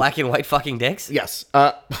 2. Black and White fucking dicks. Yes.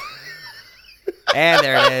 And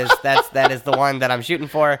there it is. That is the one that I'm shooting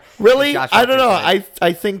for. Really? I don't know. I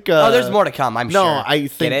think. There's more to come. I'm sure. No, I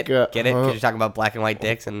think. Get it? Get it? Because you're talking about Black and White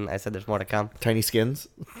dicks, and I said there's more to come. Tiny skins.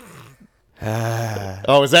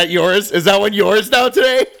 Oh, is that yours? Is that one yours now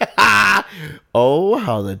today? Oh,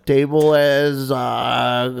 how the table has made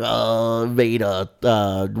a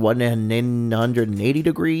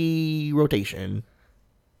 180-degree rotation.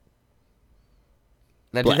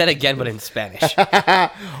 Now do that again, but in Spanish.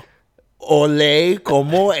 Ole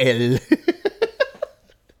como el.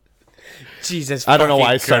 Jesus. I don't know why I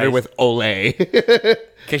Christ. started with ole.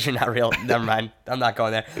 Because you're not real. Never mind. I'm not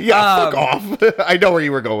going there. Yeah, fuck off. I know where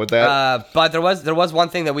you were going with that. But there was one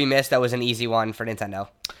thing that we missed that was an easy one for Nintendo.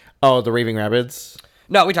 Oh, the Raving Rabbids?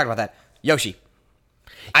 No, we talked about that. Yoshi.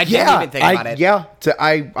 I didn't even think about it. Yeah.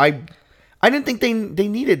 I didn't think they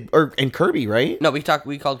needed and Kirby, right? No, we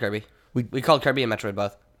called Kirby. We called Kirby and Metroid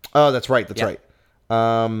both. Oh, that's right. That's right.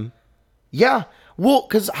 Yeah. Well,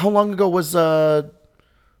 because how long ago was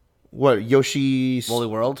Yoshi's Woolly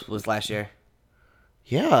World was last year.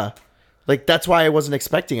 Yeah. Like that's why I wasn't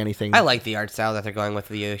expecting anything. I like the art style that they're going with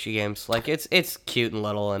the Yoshi games. Like it's cute and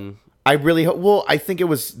little, and I really hope. Well, I think it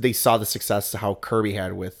was they saw the success how Kirby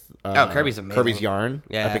had with Kirby's amazing. Kirby's Yarn,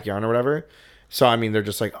 Yeah. Epic Yarn or whatever. So I mean, they're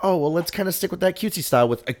just like, oh well, let's kind of stick with that cutesy style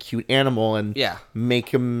with a cute animal and make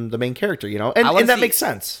him the main character, you know, and that makes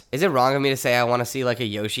sense. Is it wrong of me to say I want to see like a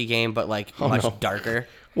Yoshi game, but like much darker?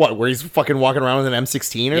 What, where he's fucking walking around with an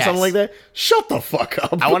M16 or something like that? Shut the fuck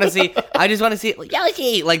up. I just want to see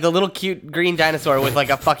Yoshi, like the little cute green dinosaur with like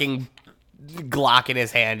a fucking Glock in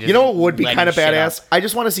his hand. You know what would be kind of badass? I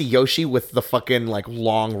just want to see Yoshi with the fucking like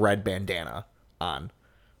long red bandana on.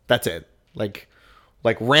 That's it. Like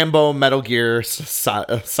Rambo Metal Gear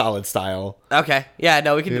Solid style. Okay. Yeah,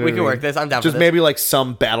 no, we can work this. I'm down for this. Just maybe like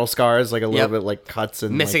some battle scars, like a little bit like cuts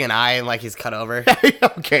and missing an eye and like he's cut over.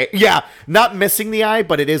 Okay. Yeah. Not missing the eye,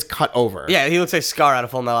 but it is cut over. Yeah, he looks like Scar out of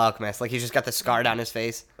Full Metal Alchemist. Like he's just got the scar down his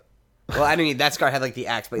face. Well, I mean that scar had like the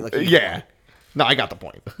axe, but like yeah. No, I got the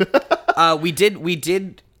point. We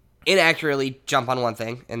did inaccurately jump on one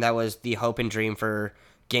thing, and that was the hope and dream for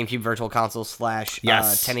GameCube Virtual Console /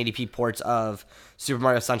 1080p ports of Super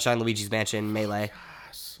Mario Sunshine, Luigi's Mansion, Melee,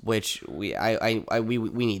 which we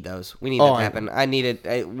need those. We need that to happen. I need it.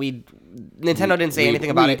 Nintendo didn't say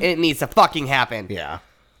anything about it. It needs to fucking happen. Yeah.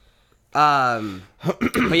 But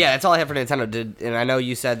yeah, that's all I have for Nintendo. And I know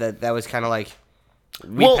you said that was kind of like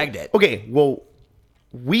we pegged it. Okay, well,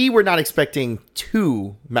 we were not expecting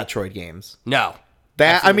 2 Metroid games. No.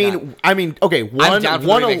 That I mean, okay, one. I'm down for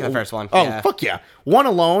remaking the first one. Oh, yeah. Fuck yeah! One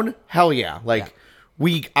alone, hell yeah! Like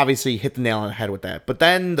we obviously hit the nail on the head with that. But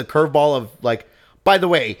then the curveball of like, by the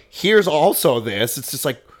way, here's also this. It's just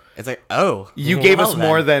like it's like you gave us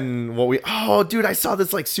more than what we. Oh, dude, I saw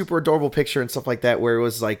this like super adorable picture and stuff like that where it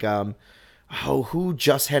was like who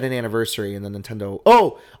just had an anniversary in the Nintendo?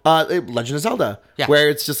 Legend of Zelda. Yeah. Where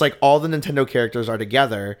it's just like all the Nintendo characters are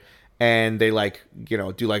together. And they like, you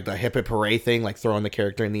know, do like the hip hip hooray thing, like throwing the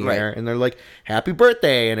character in the air, and they're like, "Happy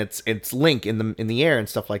birthday!" and it's Link in the air and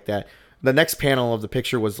stuff like that. The next panel of the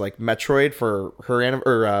picture was like Metroid for her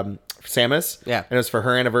Samus, and it was for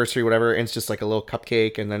her anniversary, whatever. And it's just like a little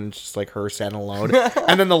cupcake, and then just like her sat alone.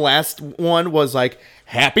 And then the last one was like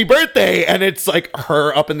 "Happy birthday!" and it's like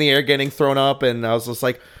her up in the air getting thrown up, and I was just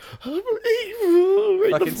like,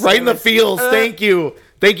 right in the feels. Thank you.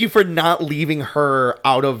 Thank you for not leaving her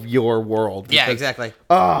out of your world. Because, yeah, exactly.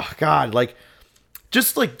 Oh God, like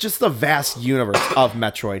just the vast universe of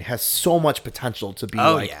Metroid has so much potential to be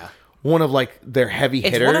one of like their heavy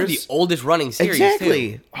hitters. It's one of the oldest running series.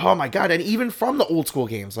 Exactly. Too. Oh my God, and even from the old school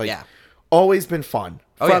games, like always been fun.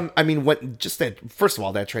 I mean, first of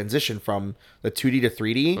all, that transition from the 2D to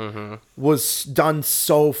 3D was done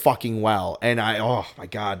so fucking well, and oh my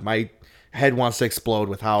God, my head wants to explode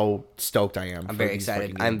with how stoked I am. I'm very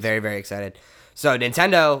excited. I'm very, very excited. So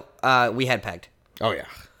Nintendo, we had pegged. Oh yeah.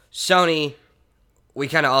 Sony, we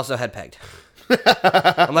kind of also had pegged.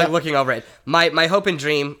 I'm like looking over it. My hope and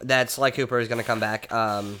dream that Sly Cooper is going to come back.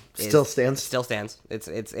 Still stands. Still stands.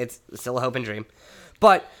 It's still a hope and dream.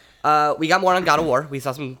 But we got more on God of War. We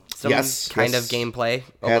saw some kind of gameplay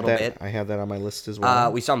a little bit. I had that on my list as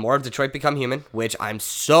well. We saw more of Detroit Become Human, which I'm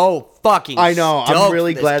so fucking I know. I'm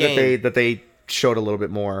really glad game. that they showed a little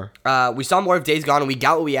bit more. We saw more of Days Gone, and we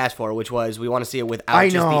got what we asked for, which was we want to see it without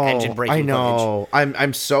just the engine breaking footage.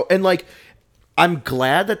 I'm so and like I'm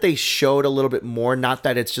glad that they showed a little bit more. Not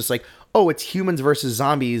that it's just like, oh, it's humans versus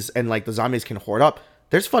zombies, and like the zombies can horde up.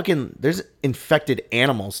 There's infected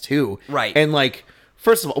animals too. Right. And like,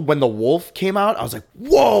 first of all, when the wolf came out, I was like,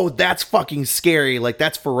 whoa, that's fucking scary. Like,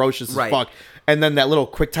 that's ferocious as fuck. And then that little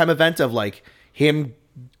quick time event of like him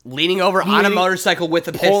leaning over on a motorcycle with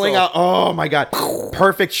a pistol. Pulling out. Oh my God.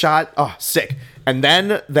 Perfect shot. Oh, sick. And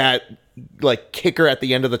then that like kicker at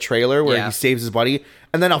the end of the trailer where he saves his buddy.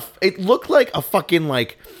 And then it looked like a fucking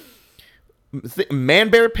like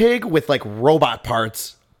man-bear pig with like robot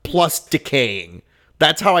parts plus decaying.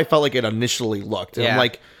 That's how I felt like it initially looked. And I'm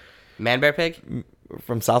like, man-bear pig?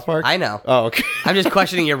 From South Park? I know. Oh, okay. I'm just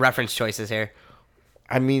questioning your reference choices here.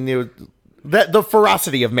 I mean, the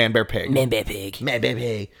ferocity of man-bear pig. Man-bear pig. Man-bear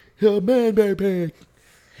pig. Oh, man-bear pig.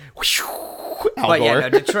 But yeah, no,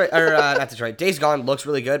 Detroit, or not Detroit, Days Gone looks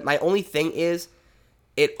really good. My only thing is,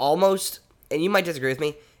 it almost, and you might disagree with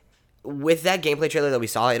me, with that gameplay trailer that we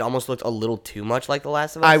saw, it almost looked a little too much like The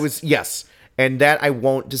Last of Us. Yes. And that I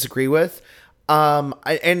won't disagree with.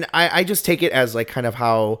 I just take it as like kind of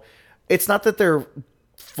how, it's not that they're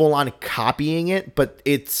full on copying it, but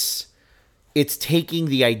it's taking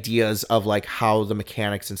the ideas of like how the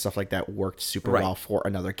mechanics and stuff like that worked super well for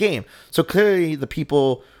another game. So clearly the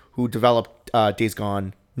people who developed Days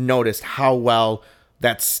Gone noticed how well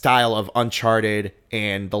that style of Uncharted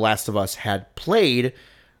and The Last of Us had played,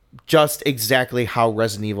 just exactly how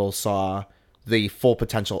Resident Evil saw the full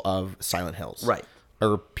potential of Silent Hills. Right.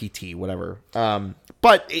 Or PT, whatever.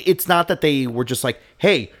 But it's not that they were just like,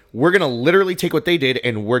 hey, we're going to literally take what they did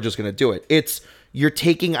and we're just going to do it. It's you're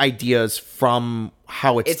taking ideas from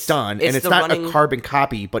how it's done. And it's not a carbon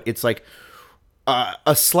copy, but it's like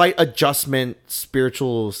a slight adjustment,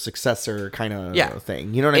 spiritual successor kind of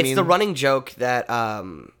thing. You know what I mean? It's the running joke that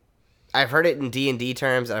I've heard it in D&D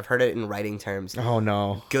terms, and I've heard it in writing terms. Oh,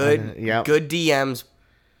 no. Good DMs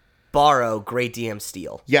borrow, great DMs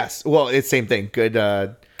steal. Yes. Well, it's same thing. Good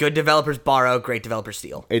developers borrow, great developers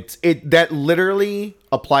steal. That literally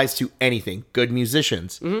applies to anything. Good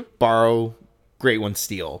musicians borrow, great ones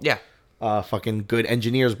steal. Yeah. Fucking good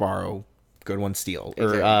engineers borrow, good ones steal.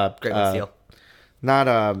 Exactly. Or great ones steal. Not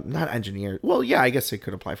engineers. Well, yeah, I guess it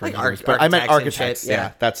could apply for like engineers, but I meant architects.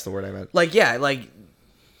 Yeah, that's the word I meant. Like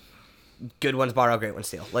good ones borrow, great ones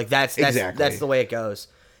steal. Like that's the way it goes.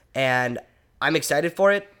 And I'm excited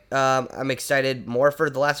for it. I'm excited more for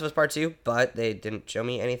The Last of Us Part 2, but they didn't show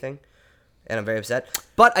me anything, and I'm very upset.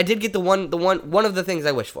 But I did get one of the things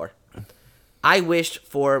I wished for. I wished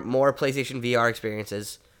for more PlayStation VR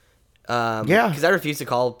experiences. Because I refuse to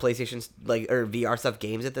call PlayStation or VR stuff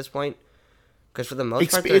games at this point. Because for the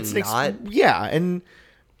most part, they're not. Yeah, and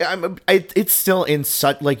it's still in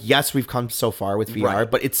such yes, we've come so far with VR,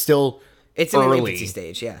 but it's still in the infancy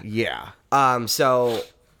stage. Yeah. Yeah. So.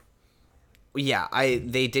 Yeah,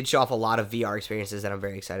 they did show off a lot of VR experiences that I'm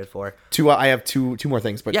very excited for. I have two more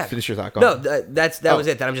things, but finish your thought. Go on. That was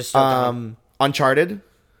it. That I'm just stoked on. Uncharted.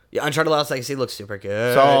 Yeah, Uncharted Lost Legacy looks super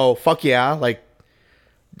good. So fuck yeah!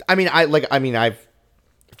 I've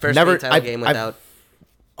first never game without.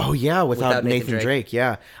 Oh yeah, without Nathan Drake.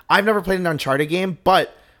 Yeah, I've never played an Uncharted game,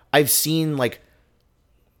 but I've seen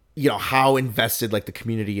how invested the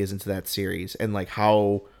community is into that series and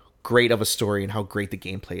how great of a story and how great the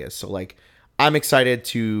gameplay is. So I'm excited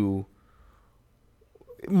to,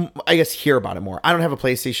 I guess, hear about it more. I don't have a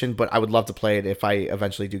PlayStation, but I would love to play it if I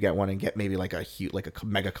eventually do get one and get maybe a huge, a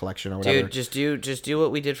mega collection or whatever. Dude, just do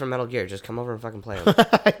what we did for Metal Gear. Just come over and fucking play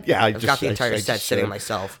it. Yeah, I've got the entire set sitting on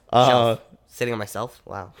myself. Sitting on myself.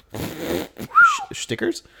 Wow.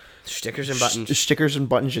 Stickers. Stickers and Buttonsch. Stickers and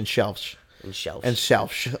Buttonsch and shelves. And shelves. And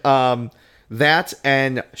shelves. That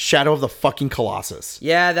and Shadow of the fucking Colossus.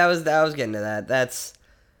 Yeah, I was getting to that. That's.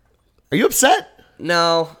 Are you upset?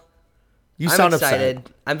 No. You sound excited.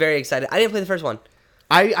 Upset. I'm very excited. I didn't play the first one.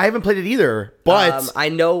 I haven't played it either, but I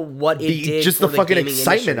know what it did. Just for the fucking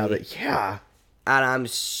excitement industry, of it. Yeah. And I'm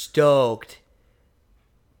stoked.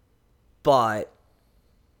 But.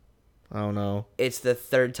 Oh no. It's the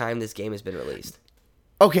third time this game has been released.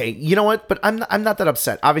 Okay, you know what? But I'm not that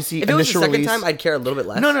upset. Obviously, if it was the second time, I'd care a little bit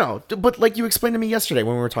less. No. But you explained to me yesterday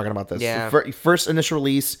when we were talking about this. Yeah. First initial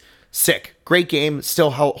release, sick, great game,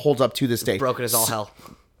 still holds up to this day. Broken as all hell.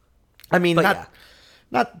 I mean,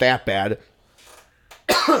 not that bad.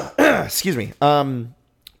 Excuse me.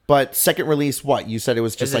 But second release, what you said it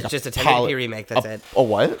was just just a 1080p remake. That's it. A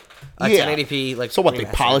what? A 1080p So what? They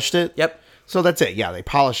polished it. Yep. So that's it. Yeah, they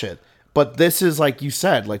polish it. But this is like you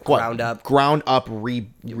said, what? Ground up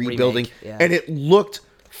rebuilding. Yeah. And it looked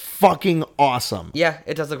fucking awesome. Yeah,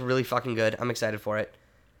 it does look really fucking good. I'm excited for it.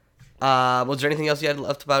 Was there anything else you had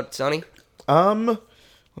left about Sony?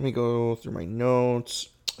 Let me go through my notes.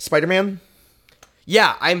 Spider-Man.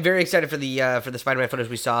 Yeah, I'm very excited for the Spider-Man footage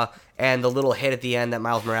we saw and the little hit at the end that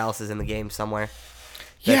Miles Morales is in the game somewhere.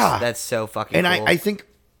 That's so fucking and cool.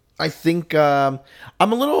 I think I'm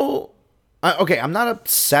a little okay. I'm not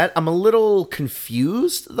upset. I'm a little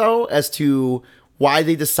confused though as to why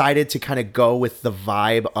they decided to kind of go with the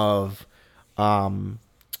vibe of Arkham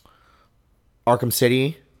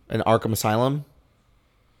City and Arkham Asylum,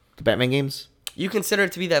 the Batman games. You consider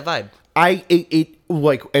it to be that vibe.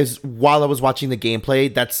 Like as while I was watching the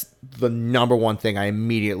gameplay, that's the number one thing I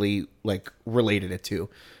immediately like related it to.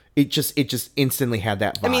 It just instantly had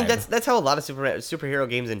that vibe. I mean, that's how a lot of superhero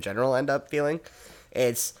games in general end up feeling.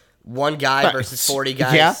 It's one guy versus 40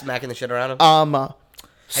 guys smacking the shit around him.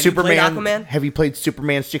 Superman. You played Aquaman? Have you played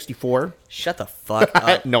Superman 64? Shut the fuck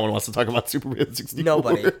up. No one wants to talk about Superman 64.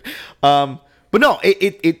 Nobody. But no,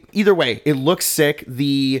 it either way, it looks sick.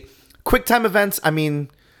 The QuickTime events, I mean,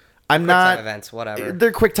 I'm not... events, whatever.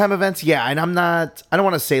 They're QuickTime events, yeah, and I'm not... I don't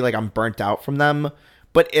want to say, like, I'm burnt out from them,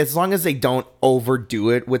 but as long as they don't overdo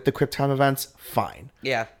it with the QuickTime events, fine.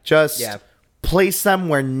 Yeah. Just place them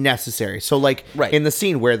where necessary. So, like, in the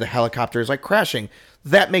scene where the helicopter is, like, crashing,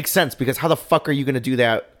 that makes sense, because how the fuck are you going to do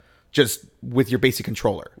that just with your basic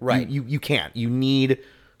controller? Right. You can't. You need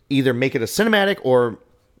either make it a cinematic or,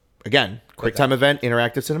 again, QuickTime event,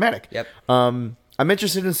 interactive cinematic. Yep. I'm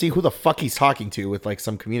interested to see who the fuck he's talking to with like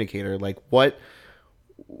some communicator. Like what,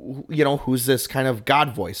 who's this kind of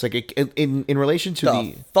God voice? Like in relation to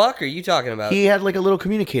the fuck are you talking about? He had like a little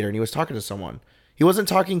communicator and he was talking to someone. He wasn't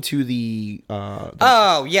talking to the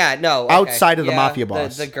outside of the mafia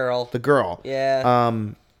boss. The girl. The girl. Yeah.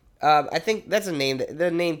 I think that's a name.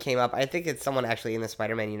 The name came up. I think it's someone actually in the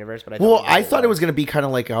Spider-Man universe, but I thought it was going to be kind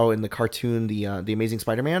of like how in the cartoon, the Amazing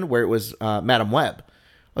Spider-Man, where it was Madam Web.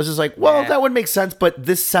 I was just like, well, that would make sense, but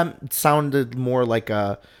this sounded more like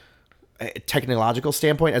a technological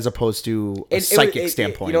standpoint as opposed to a psychic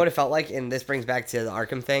standpoint. You know what it felt like? And this brings back to the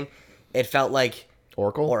Arkham thing. It felt like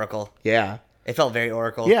Oracle. Yeah. It felt very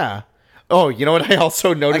Oracle. Yeah. Oh, you know what I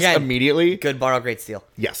also noticed immediately? Good borrow, great steal.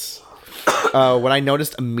 Yes. What I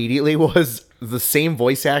noticed immediately was the same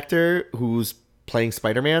voice actor who's playing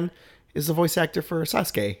Spider-Man is the voice actor for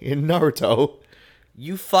Sasuke in Naruto.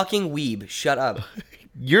 You fucking weeb. Shut up.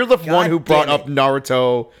 You're the one who brought up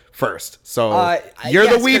Naruto first. So you're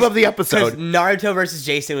the weeb of the episode. Naruto versus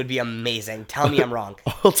Jason would be amazing. Tell me I'm wrong.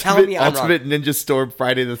 Ultimate Ninja Storm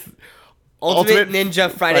Friday the... Ultimate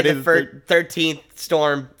Ninja Friday the 13th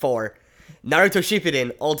Storm 4. Naruto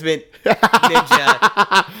Shippuden, Ultimate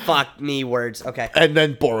Ninja. Fuck me words. Okay. And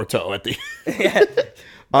then Boruto at the...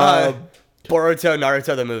 Boruto,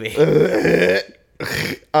 Naruto the movie.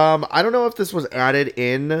 I don't know if this was added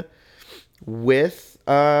in with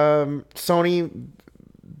Sony.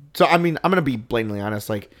 So I mean, I'm gonna be blatantly honest.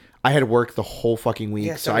 Like, I had work the whole fucking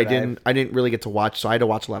week, so I didn't really get to watch. So I had to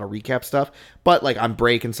watch a lot of recap stuff. But like on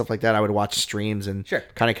break and stuff like that, I would watch streams and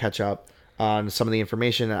kind of catch up on some of the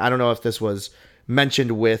information. And I don't know if this was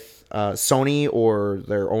mentioned with Sony or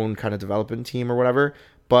their own kind of development team or whatever.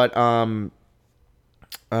 But oh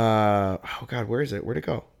god, where is it? Where'd it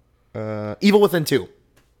go? Evil Within 2.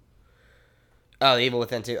 Oh, Evil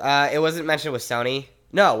Within 2. It wasn't mentioned with Sony.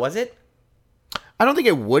 No, was it? I don't think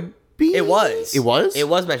it would be. It was. It was? It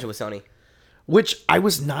was mentioned with Sony. Which I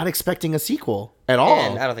was not expecting a sequel at all.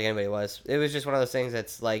 And I don't think anybody was. It was just one of those things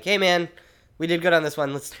that's like, hey man, we did good on this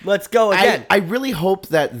one. Let's go again. I really hope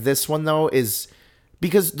that this one though is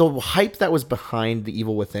because the hype that was behind the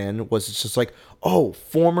Evil Within was just like, oh,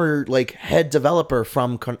 former like head developer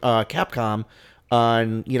from Capcom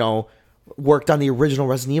on, worked on the original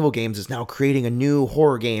Resident Evil games is now creating a new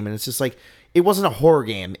horror game. And it's just like, it wasn't a horror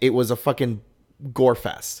game. It was a fucking gore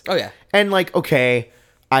fest. Oh yeah. And like, okay,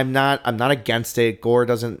 I'm not against it. Gore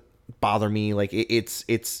doesn't bother me. Like it's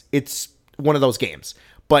one of those games,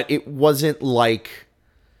 but it wasn't like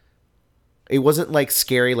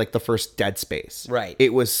scary like the first Dead Space. Right.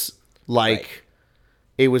 It was like,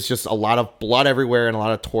 it was just a lot of blood everywhere and a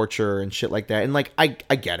lot of torture and shit like that. And like, I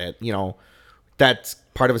get it, that's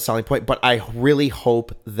part of a selling point, but I really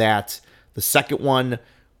hope that the second one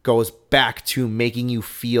goes back to making you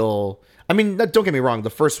feel, I mean, don't get me wrong, the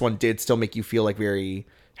first one did still make you feel like very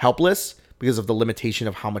helpless because of the limitation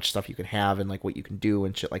of how much stuff you can have and like what you can do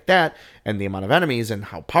and shit like that and the amount of enemies and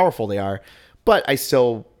how powerful they are. But I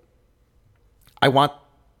want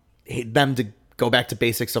them to go back to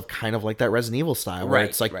basics of kind of like that Resident Evil style where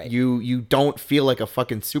it's like you don't feel like a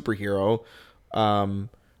fucking superhero.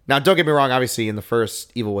 Now, don't get me wrong. Obviously, in the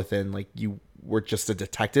first Evil Within, like you were just a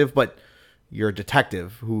detective, but you're a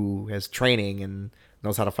detective who has training and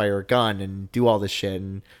knows how to fire a gun and do all this shit.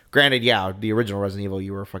 And granted, yeah, the original Resident Evil,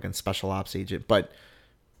 you were a fucking special ops agent, but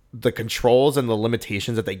the controls and the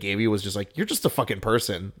limitations that they gave you was just like, you're just a fucking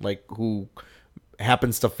person, like, who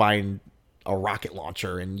happens to find a rocket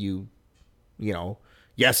launcher, and you know,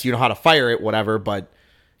 yes, you know how to fire it, whatever, but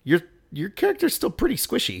your character's still pretty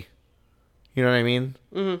squishy. You know what I mean?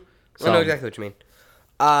 Mm-hmm. So, I know exactly what you mean.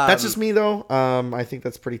 That's just me, though. I think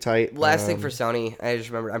that's pretty tight. Last thing for Sony, I just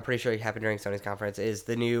remember, I'm pretty sure it happened during Sony's conference, is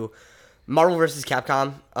the new Marvel vs.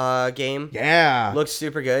 Capcom game. Yeah. Looks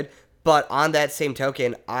super good. But on that same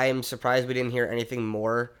token, I'm surprised we didn't hear anything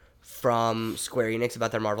more from Square Enix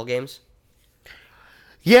about their Marvel games.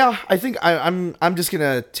 Yeah, I think I'm just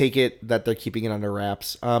gonna take it that they're keeping it under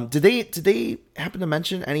wraps. Did they happen to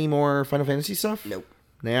mention any more Final Fantasy stuff? Nope.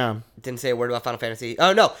 Yeah. Didn't say a word about Final Fantasy.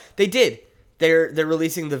 Oh no, they did. They're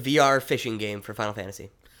releasing the VR fishing game for Final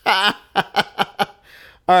Fantasy.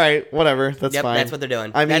 All right, whatever. That's fine. That's what they're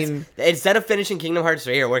doing. I mean, instead of finishing Kingdom Hearts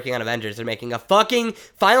 3 or working on Avengers, they're making a fucking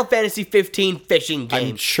Final Fantasy 15 fishing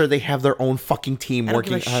game. I'm sure they have their own fucking team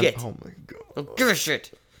working on. Shit. Oh my god. I don't give a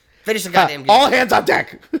shit. Finish the goddamn game. All hands on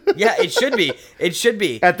deck. Yeah, it should be. It should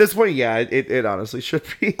be. At this point, yeah, it honestly should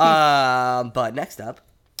be. But next up,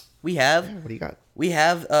 we have. What do you got? We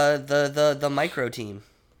have the micro team.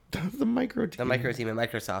 The micro team. The micro team at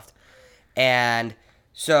Microsoft, and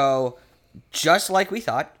so just like we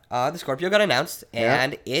thought, the Scorpio got announced,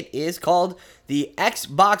 and it is called the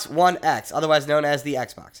Xbox One X, otherwise known as the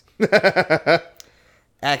Xbox.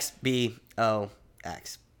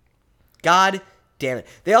 XBOX. God damn it.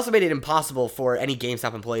 They also made it impossible for any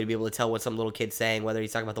GameStop employee to be able to tell what some little kid's saying, whether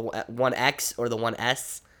he's talking about the One X or the One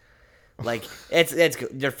S. Like, it's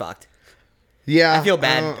they're fucked. Yeah. I feel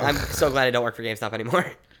bad. I'm so glad I don't work for GameStop anymore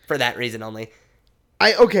for that reason only.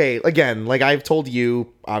 Again, like I've told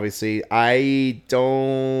you, obviously, I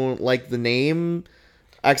don't like the name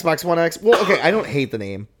Xbox One X. Well, okay, I don't hate the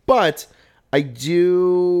name, but I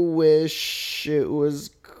do wish it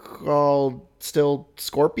was called still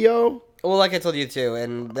Scorpio. Well, like I told you too,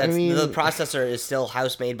 and that's the processor is still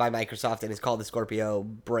house made by Microsoft, and it's called the Scorpio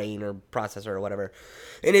brain or processor or whatever.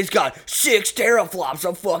 And it's got 6 teraflops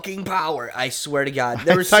of fucking power. I swear to God,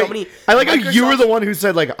 there were so many. I like how you were the one who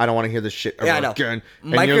said, like, I don't want to hear this shit I know. again,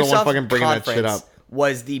 and Microsoft you're the one fucking bringing that shit up.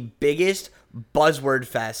 Was the biggest buzzword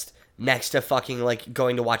fest next to fucking like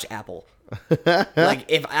going to watch Apple. Like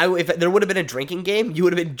if there would have been a drinking game, you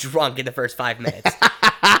would have been drunk in the first 5 minutes.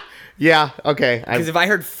 Yeah, okay. Because if I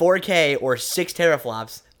heard 4K or 6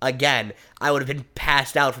 teraflops again, I would have been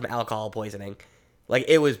passed out from alcohol poisoning. Like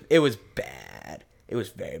it was bad. It was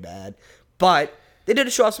very bad. But they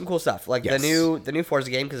did show off some cool stuff, like the new Forza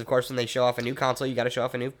game. Because of course, when they show off a new console, you got to show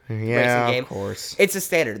off a new racing game. Of course, it's a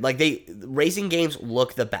standard. Like racing games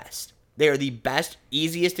look the best. They are the best,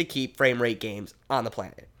 easiest to keep frame rate games on the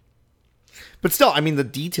planet. But still, I mean, the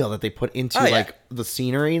detail that they put into like the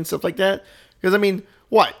scenery and stuff like that. Because I mean,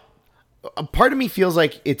 what? A part of me feels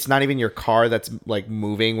like it's not even your car that's like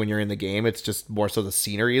moving when you're in the game. It's just more so the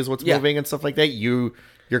scenery is what's moving and stuff like that. Your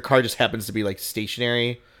car just happens to be like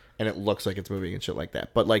stationary and it looks like it's moving and shit like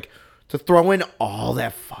that. But like to throw in all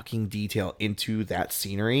that fucking detail into that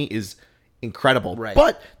scenery is incredible. Right.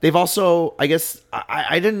 But they've also, I guess,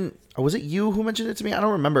 I didn't. Was it you who mentioned it to me? I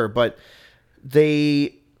don't remember. But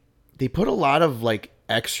they put a lot of like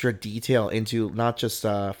extra detail into not just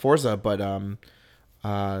Forza, but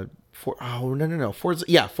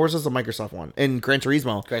Forza's the Microsoft one, and Gran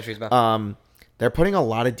Turismo. They're putting a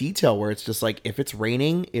lot of detail where it's just like if it's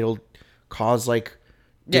raining, it'll cause like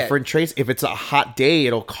different traits. If it's a hot day,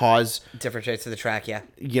 it'll cause different traits to the track. Yeah,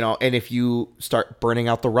 and if you start burning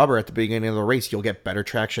out the rubber at the beginning of the race, you'll get better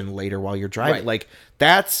traction later while you're driving. Right. Like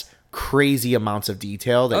that's crazy amounts of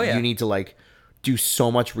detail that you need to like do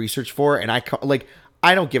so much research for. And I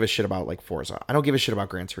don't give a shit about like Forza. I don't give a shit about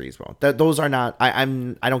Gran Turismo. Those are not. I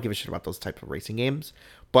don't give a shit about those type of racing games.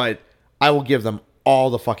 But I will give them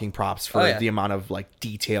all the fucking props for the amount of like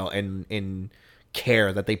detail and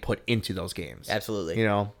care that they put into those games. Absolutely.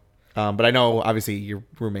 But I know obviously your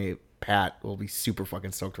roommate Pat will be super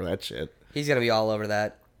fucking stoked for that shit. He's gonna be all over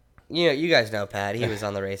that. You guys know Pat. He was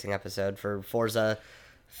on the racing episode for Forza.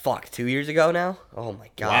 2 years ago now. Oh my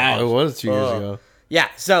god. Wow, it was 2 years ago. Yeah.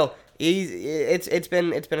 So it's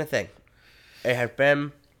been a thing. It has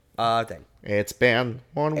been a thing. It's been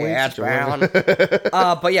 1 week.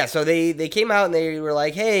 But yeah, so they came out and they were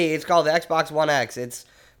like, hey, it's called the Xbox One X. It's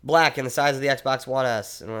black and the size of the Xbox One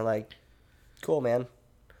S. And we're like, cool, man.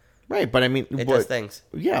 Right, but I mean... It does things.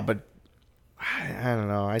 Yeah, but... I don't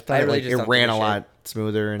know. I thought it ran a lot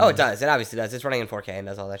smoother. And, it does. It obviously does. It's running in 4K and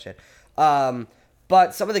does all that shit.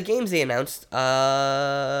 But some of the games they announced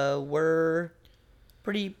were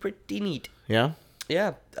pretty neat. Yeah?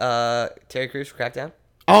 Yeah. Terry Crews for Crackdown.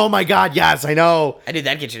 Oh my god, yes, I know. I knew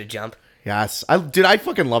that'd get you to jump. Yes. I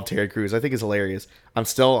fucking love Terry Crews. I think he's hilarious. I'm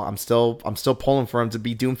still pulling for him to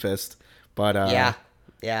be Doomfist. But Yeah.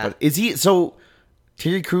 But is he so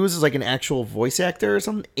Terry Crews is like an actual voice actor or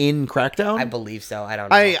something in Crackdown? I believe so. I don't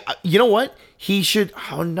know. You know what? He should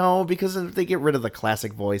no, because if they get rid of the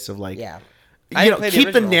classic voice of like Yeah.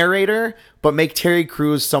 keep the narrator, but make Terry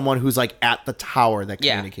Crews someone who's like at the tower that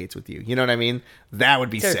communicates with you. You know what I mean? That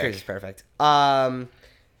would be Terry sick. Crews is perfect.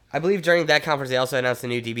 I believe during that conference they also announced a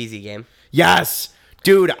new DBZ game. Yes,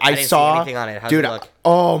 dude, I didn't saw see anything on it. How's dude, it look?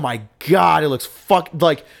 oh my god, it looks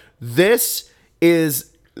like this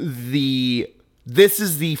is the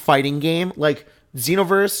fighting game. Like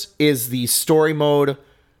Xenoverse is the story mode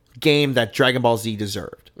game that Dragon Ball Z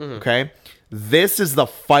deserved. Okay, this is the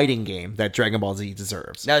fighting game that Dragon Ball Z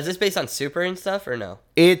deserves. Now, is this based on Super and stuff or no?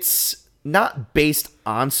 It's not based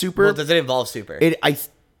on Super. Well, does it involve Super?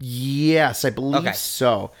 Yes, I believe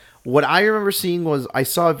so. What I remember seeing was I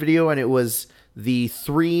saw a video and it was the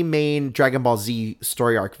 3 main Dragon Ball Z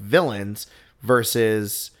story arc villains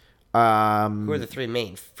versus Who are the 3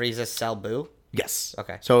 main? Frieza, Cell, Buu? Yes.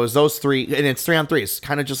 Okay. So it was those 3, and it's 3-on-3. It's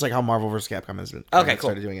kind of just like how Marvel vs. Capcom has been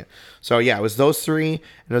started doing it. So yeah, it was those 3, and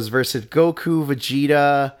it was versus Goku,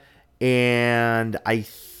 Vegeta, and I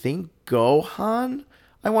think Gohan,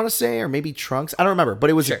 I want to say, or maybe Trunks. I don't remember, but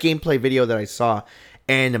it was a gameplay video that I saw,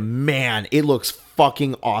 and man, it looks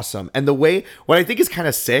fucking awesome. And what I think is kind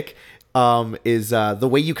of sick is the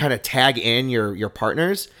way you kind of tag in your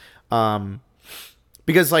partners.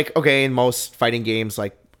 Because like, okay, in most fighting games,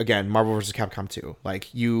 like, again, Marvel vs. Capcom 2, like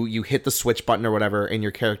you hit the switch button or whatever, and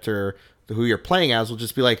your character who you're playing as will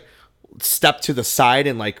just be like, step to the side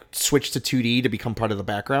and like switch to 2D to become part of the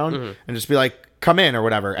background and just be like, come in or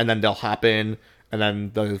whatever. And then they'll hop in and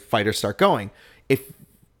then the fighters start going.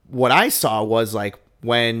 What I saw was like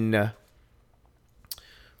when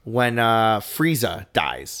Frieza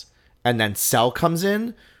dies and then Cell comes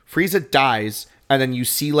in, Frieza dies, and then you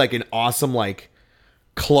see like an awesome like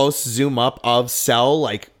close zoom up of Cell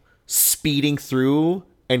like speeding through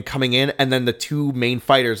and coming in, and then the 2 main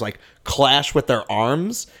fighters like clash with their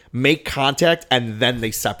arms, make contact, and then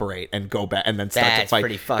they separate and go back and then start to fight.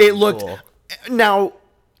 Pretty fucking it looked cool. Now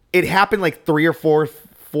it happened like 3 or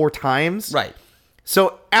 4 times, Right.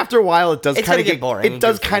 So after a while, it does kind of get boring. It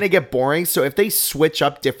does kind of get boring. So if they switch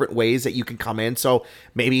up different ways that you can come in, so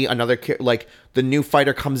maybe like the new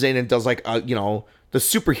fighter comes in and does like the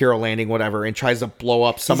superhero landing, whatever, and tries to blow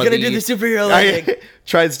up some of the. He's gonna do the superhero landing.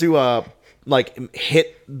 Tries to like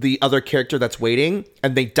hit the other character that's waiting,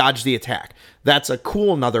 and they dodge the attack. That's a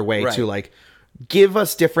cool another way to like give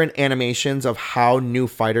us different animations of how new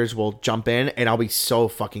fighters will jump in, and I'll be so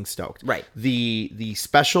fucking stoked. Right. The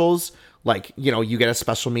specials. Like, you get a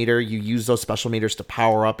special meter. You use those special meters to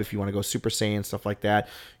power up if you want to go Super Saiyan, stuff like that.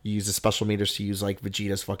 You use the special meters to use, like,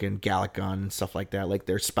 Vegeta's fucking Gallic Gun and stuff like that. Like,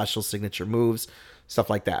 their special signature moves, stuff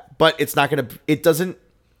like that. But it's not going to... It doesn't...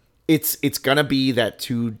 It's going to be that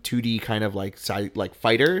 2D kind of, like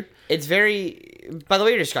fighter. It's very... By the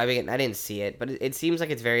way you're describing it, and I didn't see it, but it seems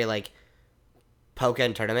like it's very, like,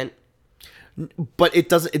 Pokken Tournament. But it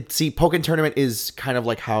doesn't... See, Pokken Tournament is kind of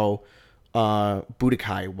like how...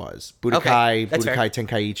 Budokai was. Budokai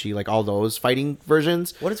Tenkaichi, like all those fighting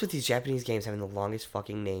versions. What is with these Japanese games having the longest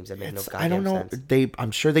fucking names that make no goddamn I don't know. sense?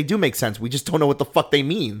 I'm sure they do make sense. We just don't know what the fuck they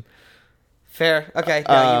mean. Fair. Okay.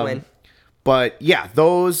 No, you win. But yeah,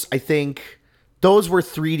 those I think those were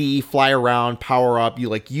 3D, fly around, power up. You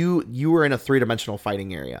were in a 3-dimensional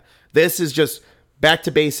fighting area. This is just back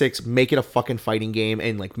to basics, make it a fucking fighting game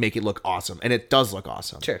and like make it look awesome. And it does look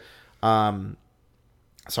awesome. Sure.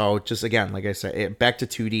 So just again, like I said, back to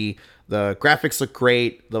 2D. The graphics look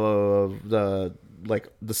great. The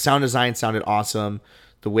sound design sounded awesome.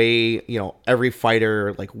 The way every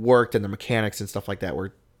fighter like worked and the mechanics and stuff like that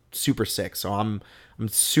were super sick. So I'm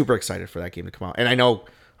super excited for that game to come out. And I know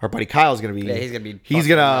our buddy Kyle's gonna be. Yeah, he's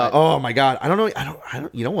gonna. Oh my god! I don't know. I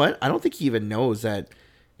don't. You know what? I don't think he even knows that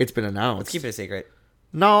it's been announced. Let's keep it a secret.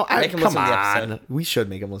 No, make him come listen to the on. episode. We should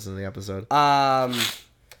make him listen to the episode.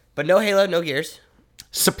 But no Halo, no Gears.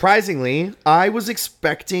 Surprisingly, I was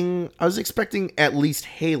expecting at least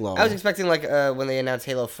Halo. I was expecting like when they announced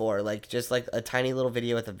Halo 4, like just like a tiny little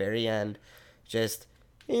video at the very end, just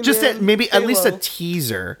maybe Halo. At least a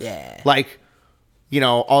teaser. Yeah. Like,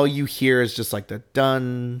 all you hear is just like the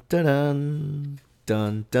dun dun dun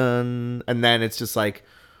dun dun, and then it's just like,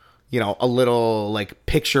 a little like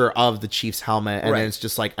picture of the Chiefs helmet, and then it's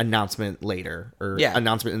just like announcement later or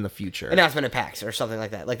announcement in the future, announcement at PAX or something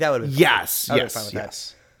like that. Like that would have yes.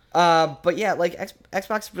 But yeah, like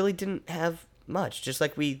Xbox really didn't have much. Just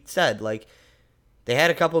like we said, like they had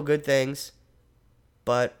a couple good things,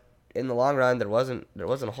 but in the long run, there wasn't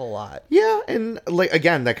a whole lot. Yeah, and like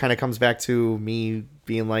again, that kind of comes back to me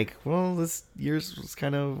being like, well, this year's was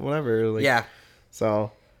kind of whatever. Like, Yeah.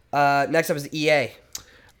 So, next up is EA.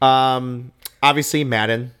 Obviously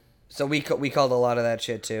Madden. So we called a lot of that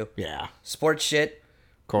shit too. Yeah. Sports shit.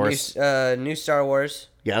 Of course. New Star Wars.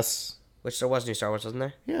 Yes. Which there was new Star Wars, wasn't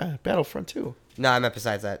there? Yeah, Battlefront 2. No, I meant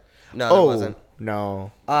besides that. No, there wasn't.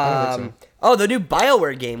 No. I don't think so. Oh, the new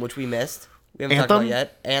BioWare game, which we missed. We haven't talked about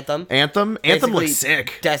yet. Anthem. Anthem Basically, looks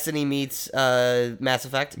sick. Destiny meets Mass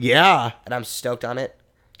Effect. Yeah. And I'm stoked on it.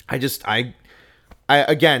 I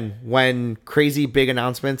again, when crazy big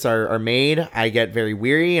announcements are made, I get very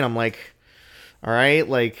weary, and I'm like, all right,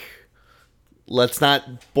 like, let's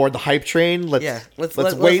not board the hype train. Let's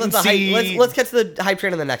wait and see. Let's get to the hype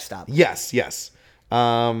train on the next stop. Yes.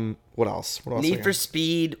 What else? Need for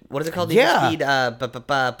Speed. What is it called? Need Yeah. for Speed. I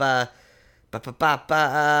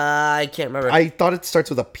can't remember. I thought it starts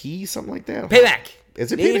with a P, something like that. Payback.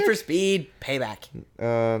 Is it Need Payback? for Speed? Payback.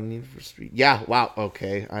 Need for Speed. Yeah. Wow.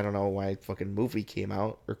 Okay. I don't know why fucking movie came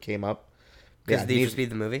up. Because Need for Speed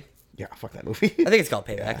the movie. Yeah. Fuck that movie. I think it's called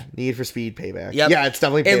Payback. Yeah, Need for Speed Payback. Yep. Yeah, it's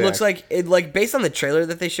definitely Payback. It looks like based on the trailer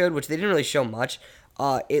that they showed, which they didn't really show much.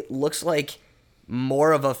 It looks like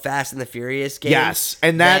more of a Fast and the Furious game. Yes,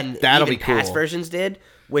 and that'll be cool. Past versions did,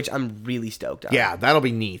 which I'm really stoked on. Yeah, that'll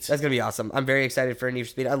be neat. That's gonna be awesome. I'm very excited for Need for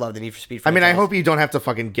Speed. I love the Need for Speed. I mean, I franchise. hope you don't have to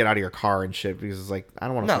fucking get out of your car and shit because it's like I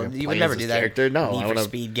don't want to. No, you would never do that. Character. No, Need for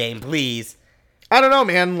Speed game, please. I don't know,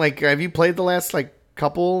 man. Like, have you played the last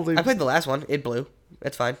couple? I played the last one. It blew.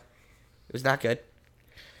 It's fine. It was not good.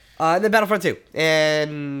 And then Battlefront 2.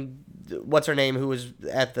 And what's her name? Who was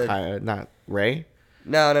at the? Not Ray.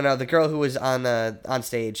 No. The girl who was on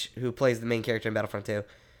stage, who plays the main character in Battlefront 2,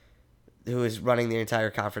 who is running the entire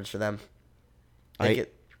conference for them. Not Aisha.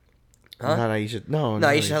 No,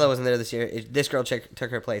 Aisha Hello wasn't there this year. This girl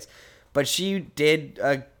took her place, but she did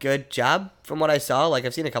a good job from what I saw. Like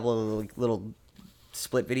I've seen a couple of little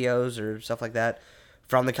split videos or stuff like that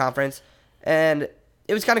from the conference, and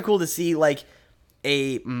it was kind of cool to see like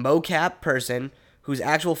a mocap person whose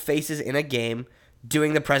actual face is in a game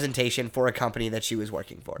doing the presentation for a company that she was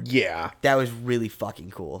working for. Yeah. That was really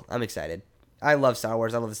fucking cool. I'm excited. I love Star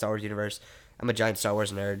Wars. I love the Star Wars universe. I'm a giant Star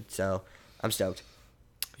Wars nerd, so I'm stoked.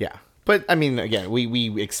 Yeah. But, I mean, again,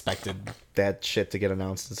 we expected that shit to get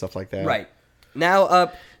announced and stuff like that. Right. Now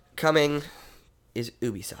upcoming is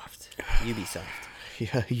Ubisoft. Yeah,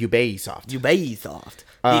 Ubisoft.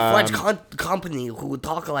 The French company who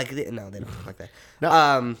talk like this. No, they don't talk like that.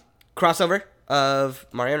 No. Crossover of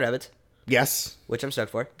Mario and Rabbids, Yes. which I'm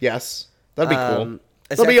stoked for. Yes. That'd be cool.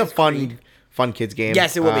 It'll be a fun kids game.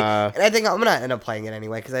 Yes, it will be. And I think I'm going to end up playing it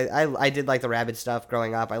anyway, because I did like the Rabbids stuff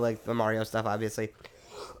growing up. I like the Mario stuff, obviously.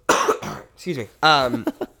 Excuse me.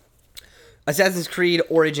 Assassin's Creed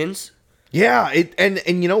Origins. Yeah, and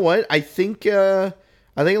you know what? I think it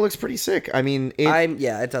looks pretty sick. I mean,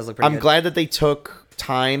 it does look pretty good. I'm glad that they took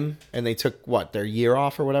time and they took their year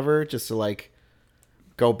off or whatever just to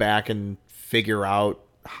go back and figure out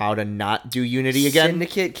how to not do Unity again.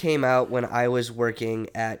 Syndicate came out when I was working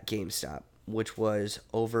at GameStop, which was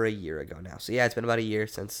over a year ago now. So yeah, it's been about a year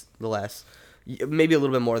since the last, maybe a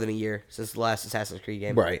little bit more than a year since the last Assassin's Creed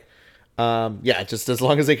game. Right. Yeah, just as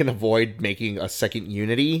long as they can avoid making a second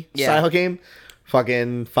Unity style game,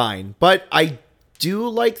 fucking fine. But I do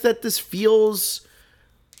like that this feels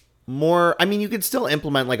more. I mean, you could still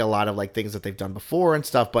implement a lot of things that they've done before and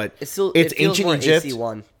stuff, but it's ancient Egypt.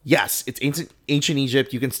 AC1. Yes, it's ancient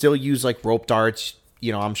Egypt. You can still use rope darts.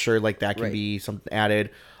 I'm sure that can be something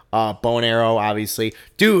added. Bow and arrow, obviously,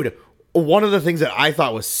 dude. One of the things that I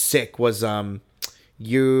thought was sick was was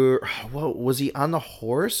he on the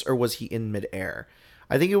horse or was he in midair?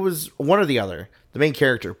 I think it was one or the other, the main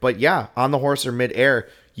character. But yeah, on the horse or midair,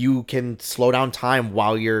 you can slow down time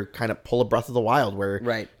while you're kind of pull a Breath of the Wild,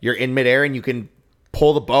 where you're in midair and you can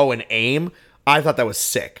pull the bow and aim. I thought that was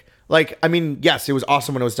sick. I mean, yes, it was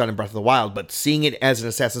awesome when it was done in Breath of the Wild, but seeing it as an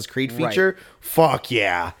Assassin's Creed feature, fuck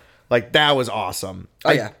yeah. That was awesome.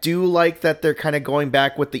 I do like that they're kind of going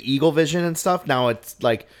back with the eagle vision and stuff. Now it's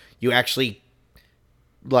you actually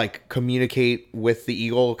communicate with the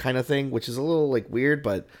eagle kind of thing, which is a little weird,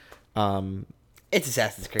 but it's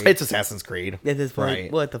Assassin's Creed. It's Assassin's Creed at this point.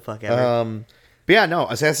 Right. What the fuck ever. But yeah, no,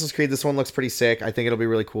 Assassin's Creed. This one looks pretty sick. I think it'll be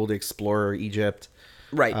really cool to explore Egypt,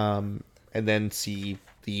 right? And then see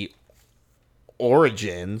the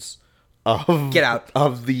origins of Get out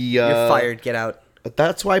of the. You're fired. Get out.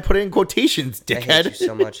 That's why I put it in quotations, dickhead. I hate you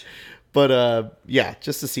so much. But yeah,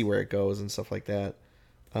 just to see where it goes and stuff like that.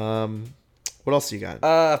 What else you got?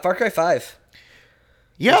 Far Cry 5.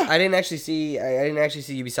 Yeah. I didn't actually see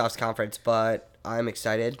Ubisoft's conference, but I'm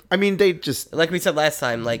excited. I mean, they just Like we said last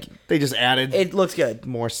time, like they just added it looks good,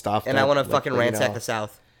 more stuff, and I want to fucking ransack the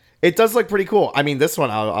South. It does look pretty cool. I mean, this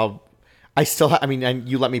one I still I mean, and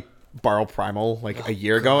you let me borrow Primal like a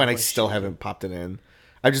year ago, and I still haven't popped it in.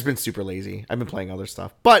 I've just been super lazy. I've been playing other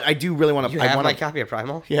stuff, but I do really want to. You have my copy of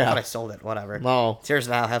Primal? Yeah, but I sold it. Whatever. No, it's yours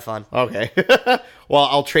now. Have fun. Okay. Well,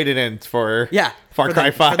 I'll trade it in for Far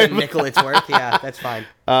Cry 5. For the nickel it's worth. Yeah, that's fine.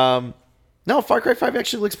 No, Far Cry 5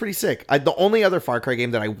 actually looks pretty sick. The only other Far Cry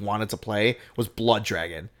game that I wanted to play was Blood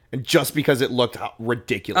Dragon, and just because it looked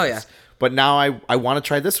ridiculous. Oh yeah. But now I want to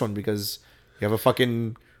try this one because you have a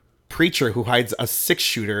fucking preacher who hides a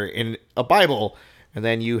 6-shooter in a Bible, and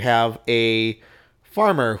then you have a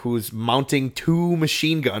farmer who's mounting 2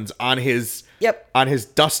 machine guns on his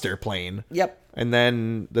duster plane. Yep. And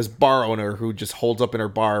then this bar owner who just holds up in her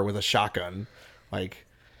bar with a shotgun, like.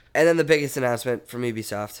 And then the biggest announcement from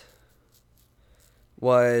Ubisoft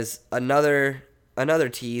was another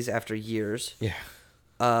tease after years. Yeah.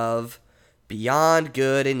 Of Beyond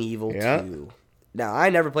Good and Evil 2. Now I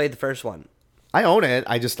never played the first one. I own it.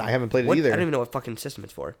 I haven't played it either. I don't even know what fucking system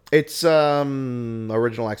it's for. It's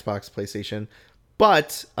original Xbox, PlayStation.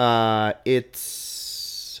 But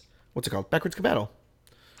it's what's it called? Backwards compatible.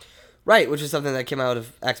 Right, which is something that came out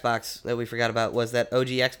of Xbox that we forgot about, was that OG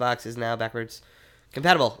Xbox is now backwards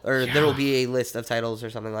compatible, or there will be a list of titles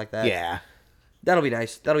or something like that. Yeah, that'll be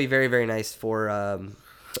nice. That'll be very, very nice for.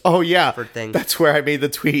 Oh yeah, for things. That's where I made the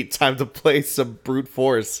tweet. Time to play some brute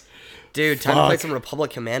force. Dude, time to play some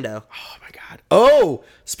Republic Commando. Oh my god. Oh,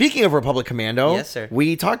 speaking of Republic Commando, yes sir.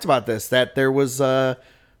 We talked about this. That there was the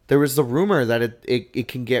rumor that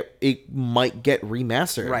it might get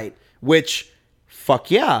remastered. Right. Which, fuck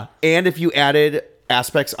yeah. And if you added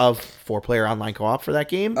aspects of 4-player online co-op for that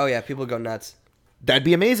game. Oh yeah, people go nuts. That'd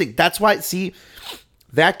be amazing. That's why, see,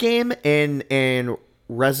 that game and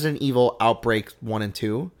Resident Evil Outbreak 1 and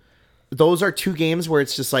 2, those are 2 games where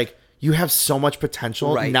it's just like, you have so much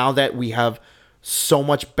potential now that we have so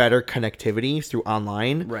much better connectivity through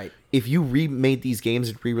online. Right. If you remade these games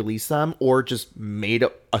and re-release them, or just made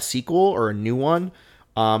a sequel or a new one,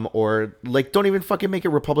 or like don't even fucking make it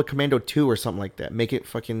Republic Commando 2 or something like that. Make it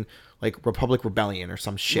fucking like Republic Rebellion or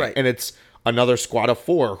some shit. Right. And it's another squad of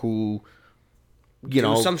 4 who,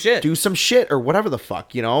 do some shit or whatever the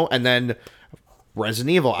fuck, and then Resident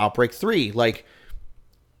Evil Outbreak 3, like,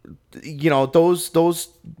 those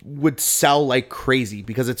would sell like crazy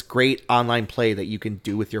because it's great online play that you can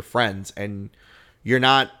do with your friends, and you're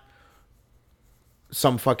not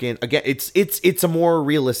some fucking, again, it's a more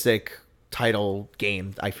realistic title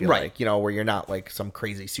game, I feel like, where you're not like some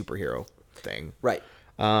crazy superhero thing. Right.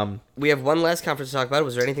 We have one last conference to talk about.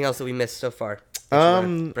 Was there anything else that we missed so far that you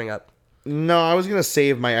want to bring up? No, I was gonna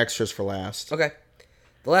save my extras for last. Okay.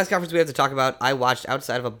 The last conference we have to talk about, I watched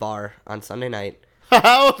outside of a bar on Sunday night.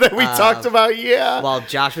 Oh, that we talked about, yeah. While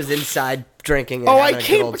Josh was inside drinking.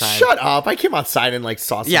 Shut up. I came outside and like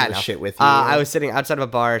saw some of the shit with you. I was sitting outside of a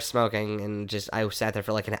bar smoking, and I sat there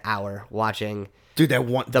for like an hour watching the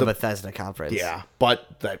Bethesda conference. Yeah,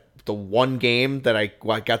 but the one game that I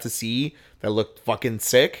got to see that looked fucking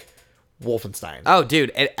sick, Wolfenstein. Oh,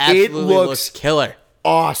 dude, it absolutely looks killer.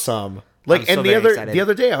 Awesome. Like, and the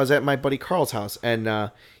other day I was at my buddy Carl's house,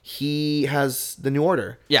 and he has the New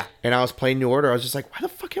Order. Yeah. And I was playing New Order. I was just like, why the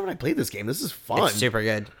fuck haven't I played this game? This is fun. It's super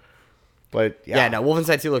good. But yeah. Yeah, no,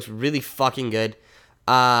 Wolfenstein 2 looks really fucking good.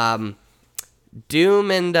 Doom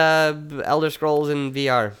and Elder Scrolls in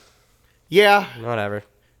VR. Yeah. Whatever.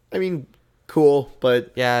 I mean, cool,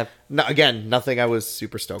 but yeah. No, again, nothing I was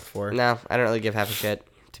super stoked for. No, I don't really give half a shit,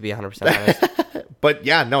 to be 100% honest. But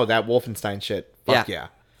yeah, no, that Wolfenstein shit. Fuck yeah.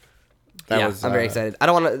 I'm very excited. I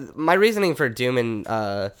don't want to. My reasoning for Doom and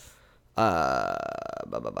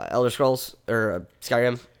Elder Scrolls or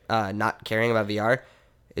Skyrim not caring about VR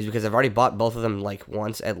is because I've already bought both of them like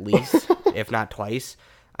once at least, if not twice.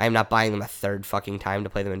 I am not buying them a third fucking time to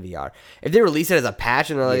play them in VR. If they release it as a patch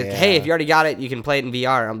and they're like, hey, if you already got it, you can play it in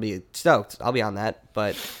VR, I'll be stoked. I'll be on that.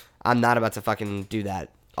 But I'm not about to fucking do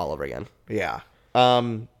that all over again. Yeah.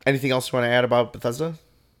 Anything else you want to add about Bethesda?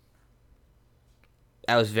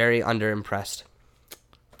 I was very underimpressed.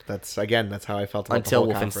 That's how I felt about until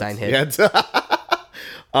the whole Wolfenstein conference.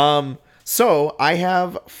 hit. So I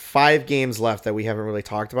have 5 games left that we haven't really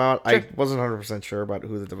talked about. Sure. I wasn't 100% sure about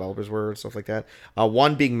who the developers were and stuff like that.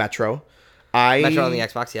 One being Metro. Metro on the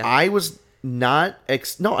Xbox, yeah. I was not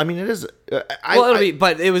no, I mean it is.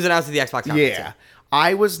 But it was announced at the Xbox conference. Yeah,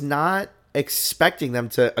 I was not expecting them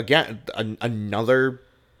to another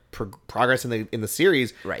progress in the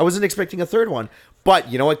series. Right. I wasn't expecting a third one,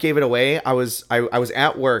 But you know what gave it away? I was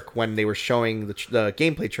at work when they were showing the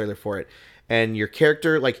gameplay trailer for it, and your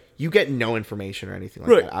character, like, you get no information or anything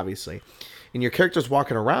like that, obviously. And your character's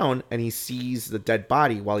walking around, and he sees the dead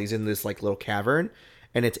body while he's in this like little cavern,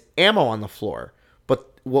 and it's ammo on the floor.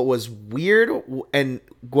 But what was weird and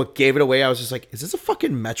what gave it away, I was just like, is this a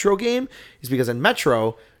fucking Metro game? Is because in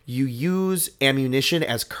Metro you use ammunition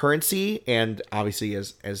as currency and obviously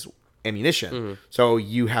as ammunition. So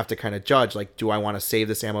you have to kind of judge, like, do I want to save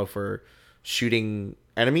this ammo for shooting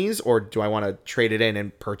enemies, or do I want to trade it in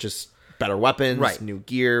and purchase better weapons, new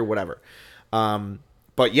gear, whatever.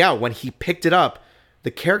 But yeah, when he picked it up,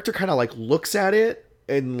 the character kind of like looks at it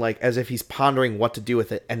and like as if he's pondering what to do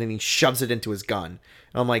with it, and then he shoves it into his gun.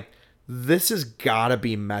 And I'm like, this has gotta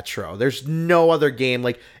be Metro. There's no other game.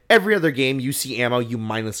 Like, every other game, you see ammo, you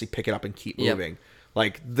mindlessly pick it up and keep moving.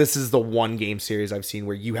 Like, this is the one game series I've seen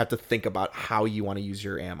where you have to think about how you want to use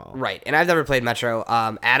your ammo. Right, and I've never played Metro.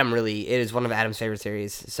 Adam it is one of Adam's favorite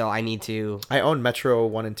series, so I need to... I own Metro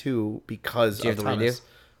 1 and 2 because of Thomas. Redo?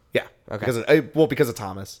 Yeah, okay. Because of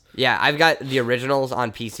Thomas. Yeah, I've got the originals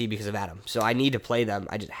on PC because of Adam, so I need to play them.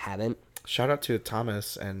 I just haven't. Shout out to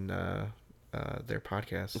Thomas and their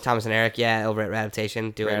podcast. Thomas and Eric, yeah, over at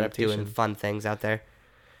Adaptation, doing fun things out there.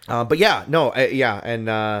 But yeah, no,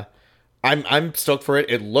 and... I'm stoked for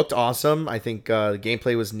it. It looked awesome. I think the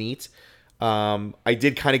gameplay was neat. I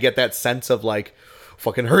did kind of get that sense of like,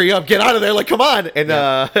 fucking hurry up, get out of there, like, come on. And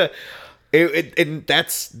and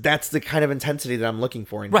that's the kind of intensity that I'm looking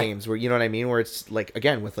for in games where, you know what I mean, where it's like,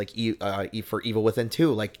 again, with like for Evil Within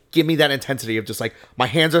 2, like, give me that intensity of just like, my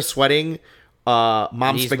hands are sweating,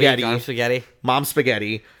 mom spaghetti,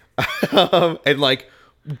 and like,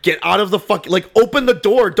 get out of the fucking, like, open the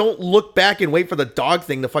door, don't look back and wait for the dog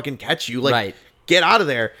thing to fucking catch you, like, get out of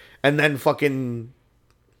there. And then fucking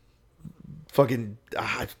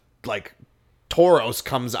like, Tauros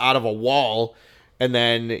comes out of a wall, and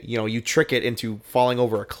then, you know, you trick it into falling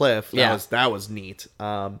over a cliff. That was neat.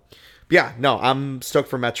 Yeah, no, I'm stoked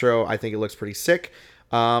for Metro. I think it looks pretty sick.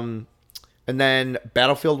 And then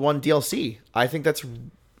Battlefield 1 DLC. I think that's,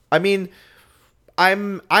 I mean,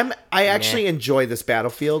 I actually enjoy this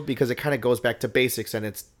Battlefield because it kind of goes back to basics, and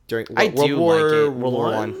it's during World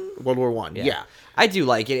War One. Yeah, I do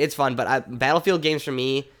like it. It's fun, but Battlefield games for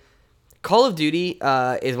me, Call of Duty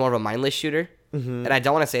is more of a mindless shooter, and I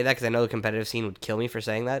don't want to say that because I know the competitive scene would kill me for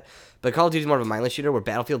saying that. But Call of Duty is more of a mindless shooter, where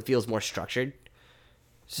Battlefield feels more structured.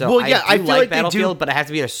 So I feel like Battlefield, but I have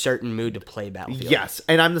to be in a certain mood to play Battlefield. Yes,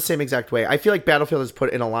 and I'm the same exact way. I feel like Battlefield has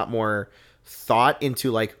put in a lot more thought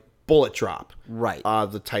into like bullet drop,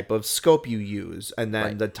 the type of scope you use, and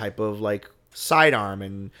then the type of like sidearm,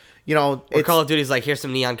 and you know, Call of Duty's like, here's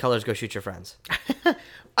some neon colors, go shoot your friends.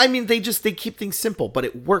 I mean, they keep things simple, but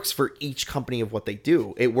it works for each company of what they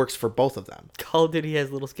do. It works for both of them. Call of Duty has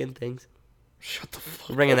little skin things. Shut the fuck up.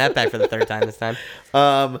 We're bringing that back for the third time this time.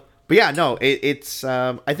 But yeah, no, it's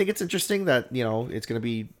I think it's interesting that, you know, it's going to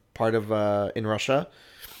be part of in Russia.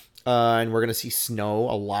 And we're going to see snow,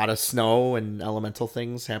 a lot of snow and elemental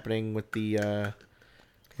things happening with the environment.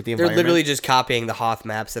 They're literally just copying the Hoth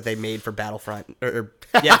maps that they made for Battlefront. For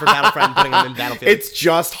Battlefront and putting them in Battlefield. It's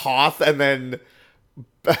just Hoth and then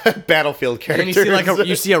Battlefield characters. And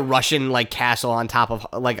you see a Russian like castle on top of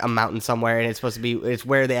like a mountain somewhere, and it's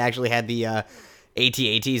where they actually had the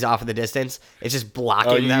AT-ATs off in the distance. It's just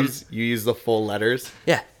blocking them. You use the full letters?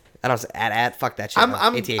 Yeah. I don't say at fuck that shit.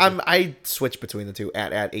 I switch between the two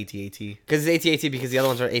at AT-AT because it's AT-AT because the other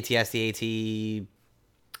ones are AT-ST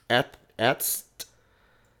at There's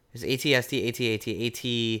AT-ST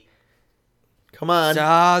AT-AT. Come on.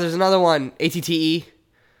 There's another one ATTE.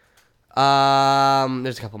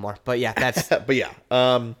 There's a couple more, but yeah, that's. But yeah.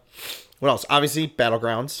 What else? Obviously,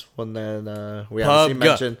 Battlegrounds. When then we obviously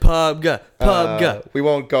mentioned PUBG. We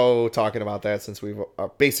won't go talking about that since we've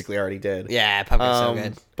basically already did. Yeah, PUBG's so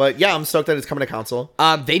good. But yeah, I'm stoked that it's coming to console.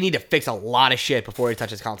 They need to fix a lot of shit before it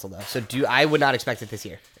touches console though. So I would not expect it this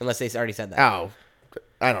year unless they already said that. Oh,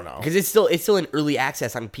 I don't know because it's still in early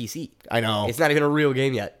access on PC. I know it's not even a real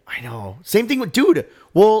game yet. I know. Same thing with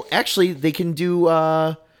Well, actually, they can do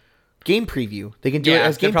game preview. They can do it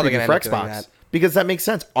as game preview for Xbox because that makes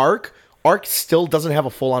sense. Ark still doesn't have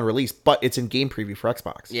a full-on release, but it's in game preview for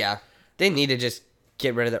Xbox. Yeah. They need to just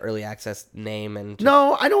get rid of the early access name and...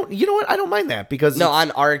 No, I don't... You know what? I don't mind that because... No,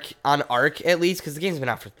 on Ark at least, because the game's been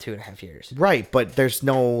out for 2.5 years. Right, but there's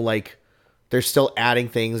no, like... They're still adding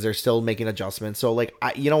things. They're still making adjustments. So, like,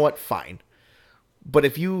 you know what? Fine. But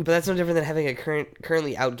if you... But that's no different than having a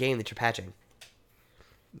currently out game that you're patching.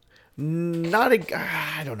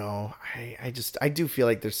 I don't know. I do feel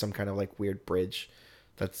like there's some kind of, like, weird bridge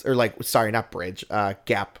That's or like sorry, not bridge,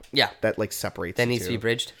 gap. Yeah. That like separates. That the needs to two. be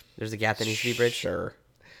bridged. There's a gap that needs to be bridged. Sure.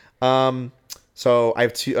 So I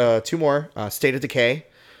have two more. State of Decay.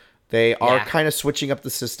 They are kind of switching up the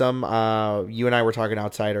system. You and I were talking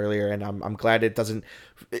outside earlier, and I'm glad it doesn't.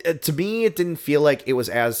 To me, it didn't feel like it was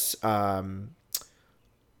as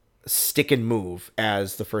stick and move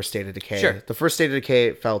as the first State of Decay. Sure. The first State of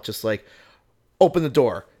Decay felt just like open the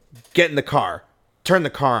door, get in the car, turn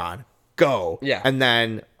the car on, go. Yeah. And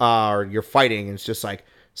then you're fighting, and it's just like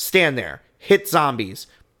stand there, hit zombies,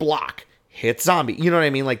 block, hit zombie. You know what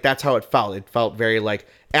I mean? Like that's how it felt. It felt very like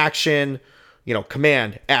action,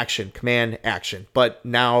 command, action, command, action. But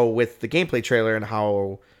now with the gameplay trailer and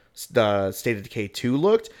how the State of Decay 2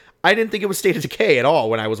 looked, I didn't think it was State of Decay at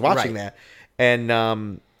all when I was watching that. And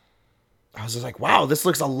I was just like, wow, this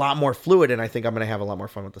looks a lot more fluid, and I think I'm going to have a lot more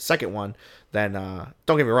fun with the second one than,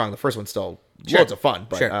 don't get me wrong, the first one's still loads of fun,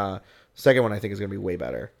 but second one I think is going to be way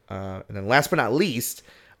better. And then last but not least,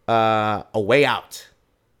 A Way Out.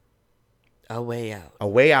 A Way Out. A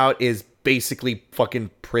Way Out is basically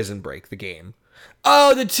fucking Prison Break, the game.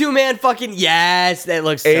 Oh, the 2-man fucking... Yes, that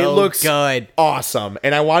looks good. Awesome.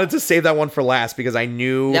 And I wanted to save that one for last because I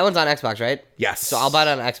knew... That one's on Xbox, right? Yes. So I'll buy it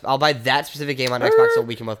on Xbox. I'll buy that specific game on Xbox so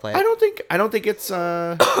we can both play it. I don't think it's...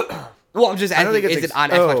 Well, I'm just asking, is it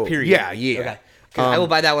on Xbox, period? Yeah. Okay. I will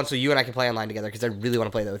buy that one so you and I can play online together because I really want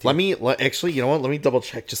to play that with you. Actually, you know what? Let me double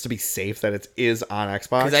check just to be safe that it is on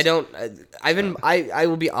Xbox. Because I don't... I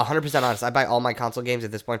will be 100% honest. I buy all my console games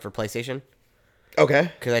at this point for PlayStation.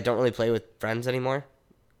 Okay. Because I don't really play with friends anymore.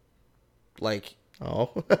 Like...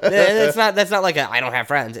 Oh. That's not like I don't have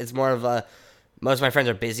friends. It's more of a... Most of my friends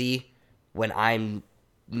are busy when I'm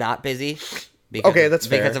not busy. That's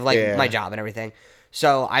fair. Because of my job and everything.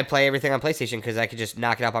 So I play everything on PlayStation because I could just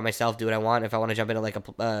knock it out by myself, do what I want. If I want to jump into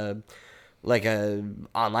like a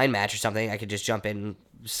online match or something, I could just jump in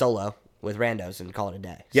solo with randos and call it a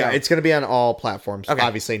day. Yeah, so, it's going to be on all platforms. Okay.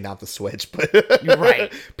 Obviously not the Switch, but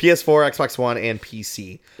right. PS4, Xbox One, and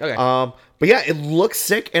PC. Okay. But yeah, it looks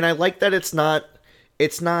sick, and I like that it's not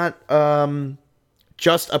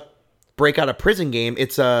just a break out of prison game.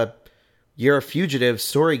 It's you're a fugitive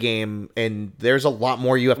story game, and there's a lot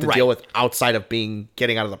more you have to deal with outside of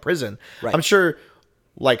getting out of the prison. Right. I'm sure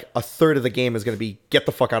like a third of the game is going to be get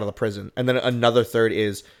the fuck out of the prison, and then another third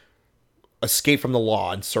is escape from the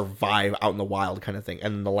law and survive out in the wild kind of thing.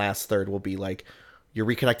 And then the last third will be like you're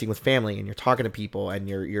reconnecting with family and you're talking to people and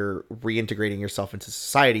you're reintegrating yourself into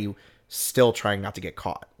society, still trying not to get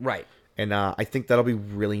caught. Right. And I think that'll be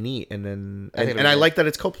really neat. And then I like that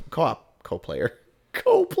it's co-player.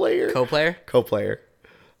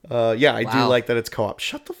 Yeah, I do like that it's co-op.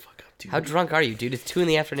 Shut the fuck up, dude. How drunk are you, dude? It's 2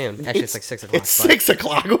 PM. Actually, it's like 6 o'clock. It's 6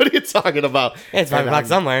 o'clock. What are you talking about? It's 5 o'clock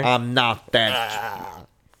somewhere. I'm not that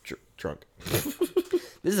drunk. This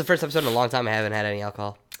is the first episode in a long time I haven't had any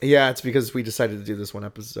alcohol. Yeah, it's because we decided to do this one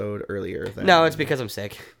episode earlier. No, it's because I'm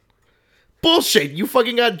sick. Bullshit! You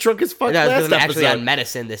fucking got drunk as fuck last episode. No, it's because I'm actually on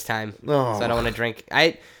medicine this time. Oh. So I don't want to drink.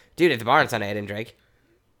 Dude, at the bar on Sunday, I didn't drink.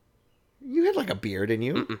 You had like a beer, didn't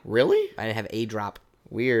you? Mm-mm. Really? I didn't have a drop.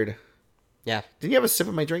 Weird. Yeah. Didn't you have a sip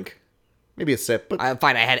of my drink? Maybe a sip, but...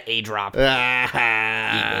 Fine, I had a drop.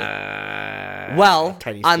 Well,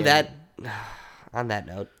 on that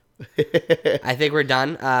note, I think we're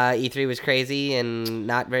done. E3 was crazy and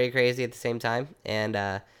not very crazy at the same time.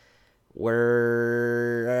 And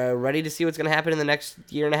we're ready to see what's going to happen in the next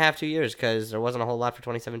year and a half, 2 years, because there wasn't a whole lot for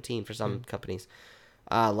 2017 for some companies.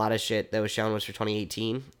 A lot of shit that was shown was for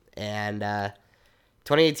 2018. And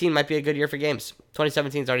 2018 might be a good year for games.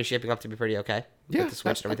 2017 is already shaping up to be pretty okay. Yeah, with the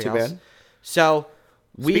Switch and everything not too else. bad. So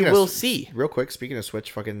we will see. Real quick, speaking of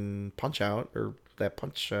Switch, fucking Punch Out or that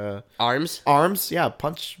Punch Arms, yeah,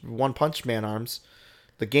 One Punch Man Arms.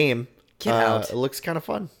 The game. Get out. It looks kind of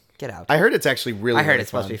fun. Get out. I heard it's actually really. I heard it's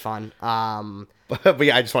supposed to be fun. But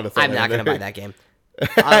yeah, I just want to. Throw I'm not going to buy that game.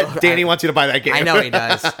 Danny wants you to buy that game. I know he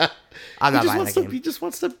does. I'm not buying that game. He just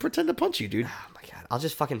wants to pretend to punch you, dude. Oh my god, I'll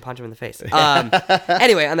just fucking punch him in the face.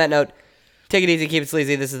 Anyway, on that note, take it easy, keep it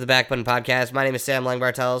sleazy. This is the Back Button Podcast. My name is Sam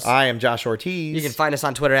Langbartels. I am Josh Ortiz. You can find us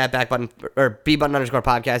on Twitter at backbutton or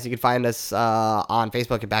bbutton_podcast. You can find us on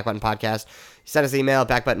Facebook at Backbutton Podcast. Send us an email at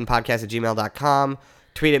backbuttonpodcast@gmail.com.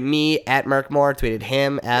 Tweet at me at Merkmore. Tweet at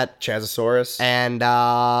him at Chazosaurus. And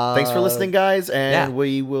thanks for listening, guys. And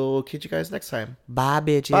we will catch you guys next time. Bye,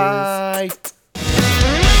 bitches. Bye.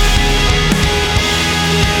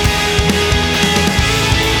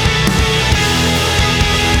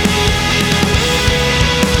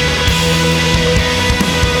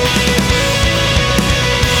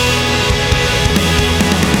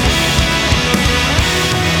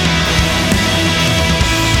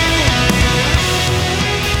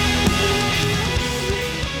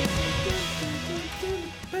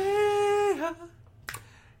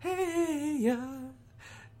 yeah.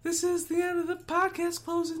 This is the end of the podcast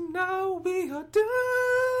closing now. We are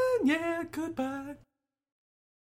done. Yeah, goodbye.